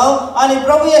गरेका छौँ अनि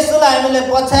प्रभु येशूलाई हामीले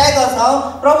पछ्याएका छौँ।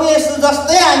 प्रभु येशू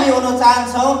जस्तै हामी हुन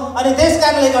चाहन्छौँ। अनि त्यस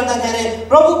कारणले गर्दाखेरि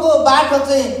प्रभुको बाटो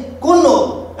चाहिँ कुन हो,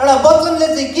 एउटा वचनले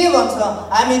चाहिँ के भन्छ,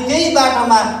 हामी त्यही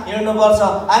बाटोमा हिँड्नुपर्छ।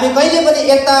 हामी कहिले पनि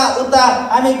यताउता,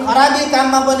 हामी खराबी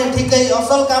काममा पनि ठिकै,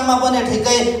 असल काममा पनि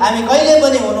ठिकै हामी कहिले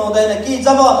पनि हुनु हुँदैन। कि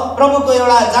जब प्रभुको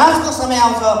एउटा जाँचको समय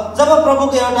आउँछ, जब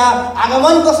प्रभुको एउटा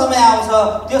आगमनको समय आउँछ,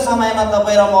 त्यो समयमा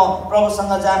तपाईँ र म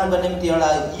प्रभुसँग जानुको निम्ति एउटा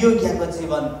योग्यको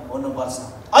जीवन हुनुपर्छ।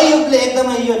 अयुबले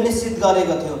एकदमै यो निश्चित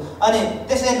गरेको थियो। अनि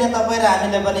त्यसरी नै तपाईँ र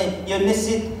हामीले पनि यो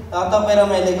निश्चित तपाईँ र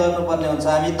मैले गर्नुपर्ने हुन्छ।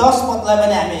 हामी 10 पदलाई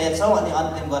पनि हामी हेर्छौँ अनि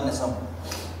अन्तिम गर्नेछौँ।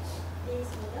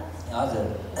 हजुर।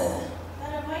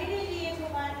 तर मैले लिएको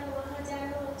बाटो उहाँ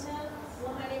जान्नुहुन्छ,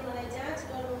 उहाँले मलाई जाँच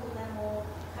गर्नुहुँदा म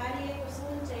खारिएको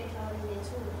सुन चाहिँ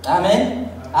ठहरिनेछु। आमेन,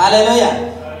 हालेलुया।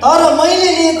 तर मैले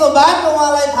लिएको बाटो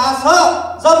उहाँलाई थाहा छ।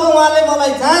 जब उहाँले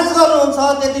मलाई जाँच गर्नुहुन्छ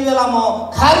त्यति बेला म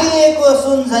खारिएको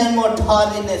सुन चाहिँ म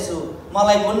ठहरिनेछु।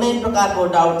 मलाई कुनै प्रकारको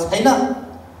डाउट छैन।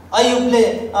 अयुबले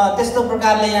त्यस्तो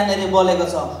प्रकारले यहाँनिर बोलेको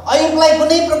छ। अयुबलाई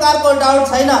कुनै प्रकारको डाउट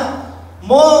छैन।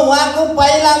 म उहाँको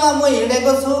पाइलामा म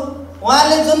हिँडेको छु।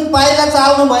 उहाँले जुन पाइला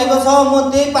चाल्नु भएको छ म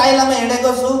त्यही पाइलामा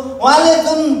हिँडेको छु। उहाँले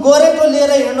जुन गोरेटो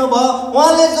लिएर हिँड्नुभयो,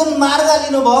 उहाँले जुन मार्ग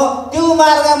लिनुभयो त्यो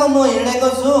मार्गमा म हिँडेको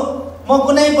छु। म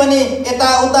कुनै पनि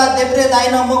यताउता देब्रे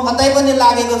दाहिने म कतै पनि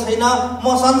लागेको छैन।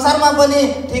 म संसारमा पनि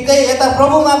ठिकै, यता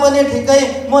प्रभुमा पनि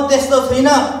ठिकै, म त्यस्तो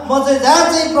छुइनँ। म चाहिँ जहाँ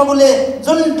चाहिँ प्रभुले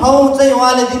जुन ठाउँ चाहिँ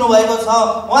उहाँले दिनुभएको छ,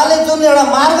 उहाँले जुन एउटा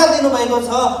मार्ग दिनुभएको छ,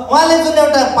 उहाँले जुन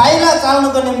एउटा पाइला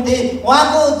चाल्नुको निम्ति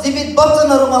उहाँको जीवित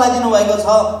वचनहरू मलाई दिनुभएको छ,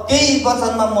 त्यही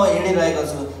वचनमा म हिँडिरहेको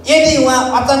छु। यदि उहाँ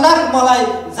अचानक मलाई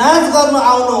जाँच गर्नु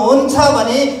आउनुहुन्छ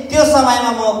भने त्यो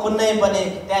समयमा म कुनै पनि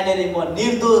त्यहाँनिर म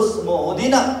निर्दोष म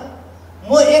हुँदिनँ।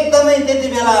 म एकदमै त्यति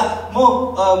बेला म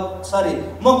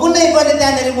कुनै पनि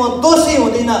त्यहाँनिर म दोषी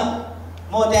हुँदिनँ।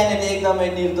 म त्यहाँनिर एकदमै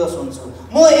निर्दोष हुन्छु।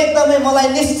 म एकदमै मलाई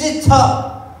निश्चित छ।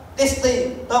 त्यस्तै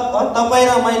तपाईँ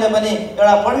र मैले पनि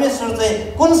एउटा परमेश्वर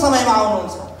चाहिँ कुन समयमा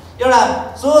आउनुहुन्छ, एउटा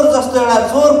चोर जस्तो एउटा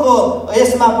चोरको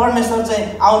यसमा परमेश्वर चाहिँ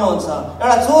आउनुहुन्छ।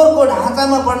 एउटा चोरको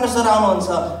ढाँचामा परमेश्वर आउनुहुन्छ।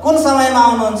 कुन समयमा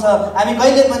आउनुहुन्छ हामी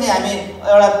कहिले पनि हामी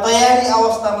एउटा तयारी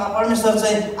अवस्थामा परमेश्वर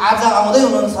चाहिँ आज आउँदै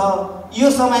हुनुहुन्छ, यो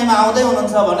समयमा आउँदै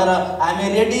हुनुहुन्छ भनेर हामी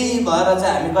रेडी भएर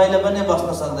चाहिँ हामी कहिले पनि बस्न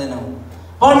सक्दैनौँ।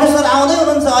 परमेश्वर आउँदै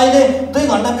हुनुहुन्छ। अहिले 2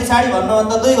 घन्टा पछाडि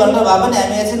भन्नुभन्दा 2 घन्टा भए पनि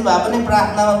हामी एकछिन भए पनि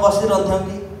प्रार्थनामा बसिरहन्थ्यौँ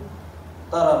कि।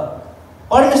 तर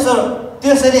परमेश्वर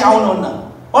त्यसरी आउनुहुन्न।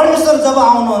 परमेश्वर जब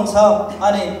आउनुहुन्छ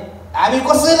अनि हामी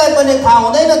कसैलाई पनि थाहा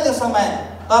हुँदैन त्यो समय।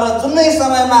 तर जुनै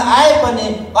समयमा आए पनि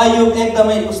अयुब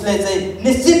एकदमै उसले चाहिँ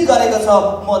निश्चित गरेको छ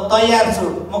म तयार छु।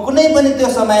 म कुनै पनि त्यो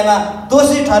समयमा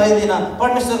दोषी ठहरिदिनँ।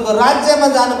 परमेश्वरको राज्यमा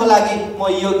जानुको लागि म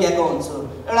योग्यको हुन्छु।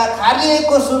 एउटा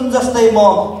खालिएको सुन जस्तै म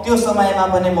त्यो समयमा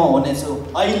पनि म हुनेछु,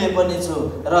 अहिले पनि छु।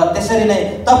 र त्यसरी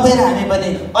नै तपाईँ र हामी पनि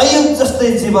अयुब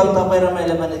जस्तै जीवन तपाईँ र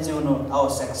मैले पनि जिउनु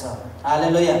आवश्यक छ।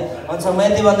 हालेलुया। हुन्छ, म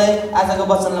यति भन्दै आजको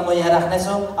वचनलाई म यहाँ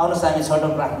राख्नेछु। आउनुहोस् हामी छोटो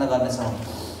प्रार्थना गर्नेछौँ।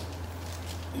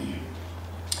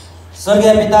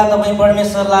 स्वर्गीय पिता, तपाईँ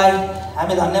परमेश्वरलाई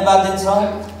हामी धन्यवाद दिन्छौँ।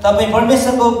 तपाईँ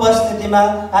परमेश्वरको उपस्थितिमा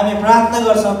हामी प्रार्थना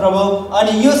गर्छौँ प्रभु।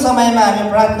 अनि यो समयमा हामी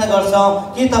प्रार्थना गर्छौँ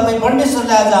कि तपाईँ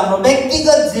परमेश्वरले आज हाम्रो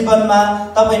व्यक्तिगत जीवनमा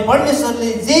तपाईँ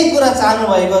परमेश्वरले जे कुरा चाहनु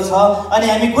भएको छ अनि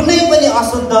हामी कुनै पनि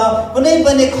अशुद्ध कुनै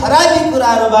पनि खराबी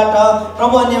कुराहरूबाट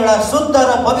प्रभु अनि एउटा शुद्ध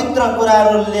र पवित्र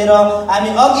कुराहरू लिएर हामी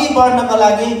अघि बढ्नको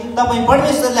लागि तपाईँ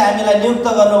परमेश्वरले हामीलाई नियुक्त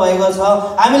गर्नुभएको छ।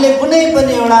 हामीले कुनै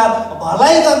पनि एउटा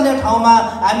भलाइ गर्ने ठाउँमा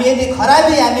हामी यदि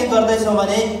खराबी हामी गर्दैछौँ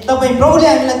भने तपाईँ प्रभुले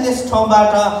हामीलाई त्यस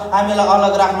ठाउँबाट हामीलाई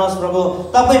अलग राख्नुहोस् प्रभु।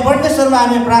 तपाईँ परमेश्वरमा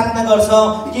हामी प्रार्थना गर्छौँ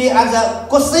कि आज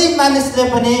कसै मानिसले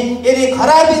पनि यदि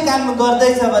खराबी काम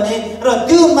गर्दैछ भने र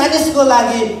त्यो मानिसको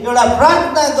लागि एउटा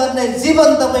प्रार्थना गर्ने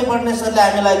जीवन तपाईँ परमेश्वरले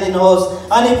हामीलाई दिनुहोस्।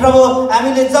 अनि प्रभु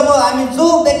हामीले जब हामी जो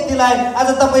व्यक्तिलाई आज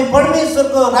तपाईँ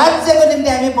परमेश्वरको राज्यको निम्ति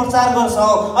हामी प्रचार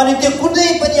गर्छौँ अनि त्यो कुनै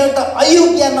पनि एउटा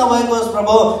अयोग्य नभएको होस्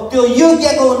प्रभु, त्यो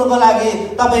योग्यको हुनुको लागि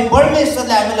तपाईँ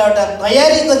परमेश्वरले हामीलाई एउटा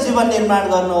तयारीको जीवन निर्माण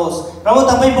गर्नुहोस् प्रभु।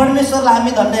 तपाईँ परमेश्वरलाई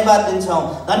हामी धन्यवाद दिन्छौँ।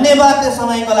 धन्यवाद त्यो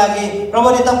समयको लागि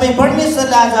प्रभुले। तपाईँ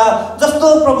परमेश्वरले आज जस्तो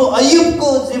प्रभु अयुबको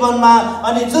जीवनमा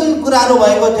अनि जुन कुराहरू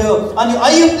भएको थियो अनि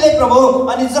अयुबले प्रभु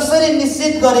अनि जसरी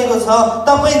निश्चित गरेको छ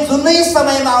तपाईँ जुनै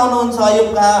समयमा आउनुहुन्छ अयुब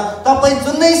कहाँ, तपाईँ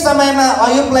जुनै समयमा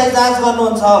अयुबलाई जाँच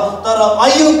गर्नुहुन्छ, तर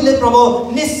अयुबले प्रभु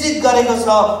निश्चित गरेको छ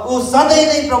ऊ सधैँ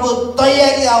नै प्रभु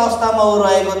तयारी अवस्थामा ऊ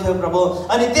रहेको थियो प्रभु।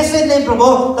 अनि त्यसै नै प्रभु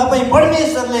तपाईँ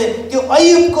परमेश्वरले त्यो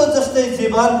अयुबको जस्तै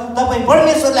जीवन तपाईँ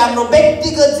परमेश्वरले हाम्रो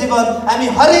व्यक्तिगत जीवन हामी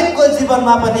हरेकको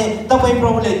जीवनमा पनि तपाईँ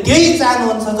प्रभुले त्यही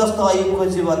चाहनुहुन्छ जस्तो अयुबको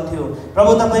जीवन थियो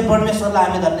प्रभु। तपाईँ परमेश्वरलाई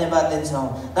हामी धन्यवाद दिन्छौँ।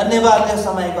 धन्यवाद त्यो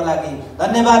समयको लागि,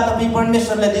 धन्यवाद तपाईँ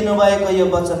परमेश्वरले दिनुभएको यो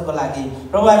वचनको लागि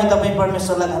प्रभु। हामी तपाईँ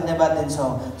परमेश्वरलाई धन्यवाद दिन्छौँ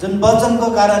जुन वचनको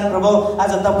कारण प्रभु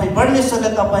आज तपाईँ परमेश्वरले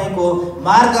तपाईँको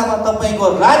मार्गमा तपाईँको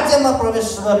राज्यमा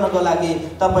प्रवेश गर्नको लागि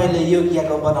तपाईँले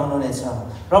योग्यको बनाउनुहुनेछ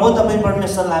प्रभु। तपाईँ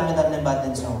परमेश्वरलाई हामी धन्यवाद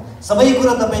दिन्छौँ। सबै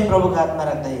कुरो तपाईँ प्रभुको हातमा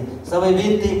राख्दै सबै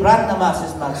बिन्ती प्रार्थनामा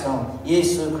आशिष माग्छौँ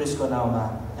येशू ख्रीष्टको नाउँमा,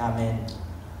 आमेन।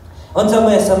 हुन्छ, म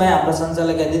यस समय हाम्रो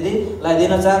सञ्चालक दिदीलाई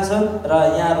दिन चाहन्छु र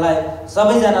यहाँहरूलाई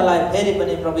सबैजनालाई फेरि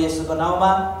पनि प्रभु येशूको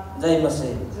नाउँमा जय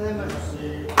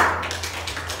मसीह।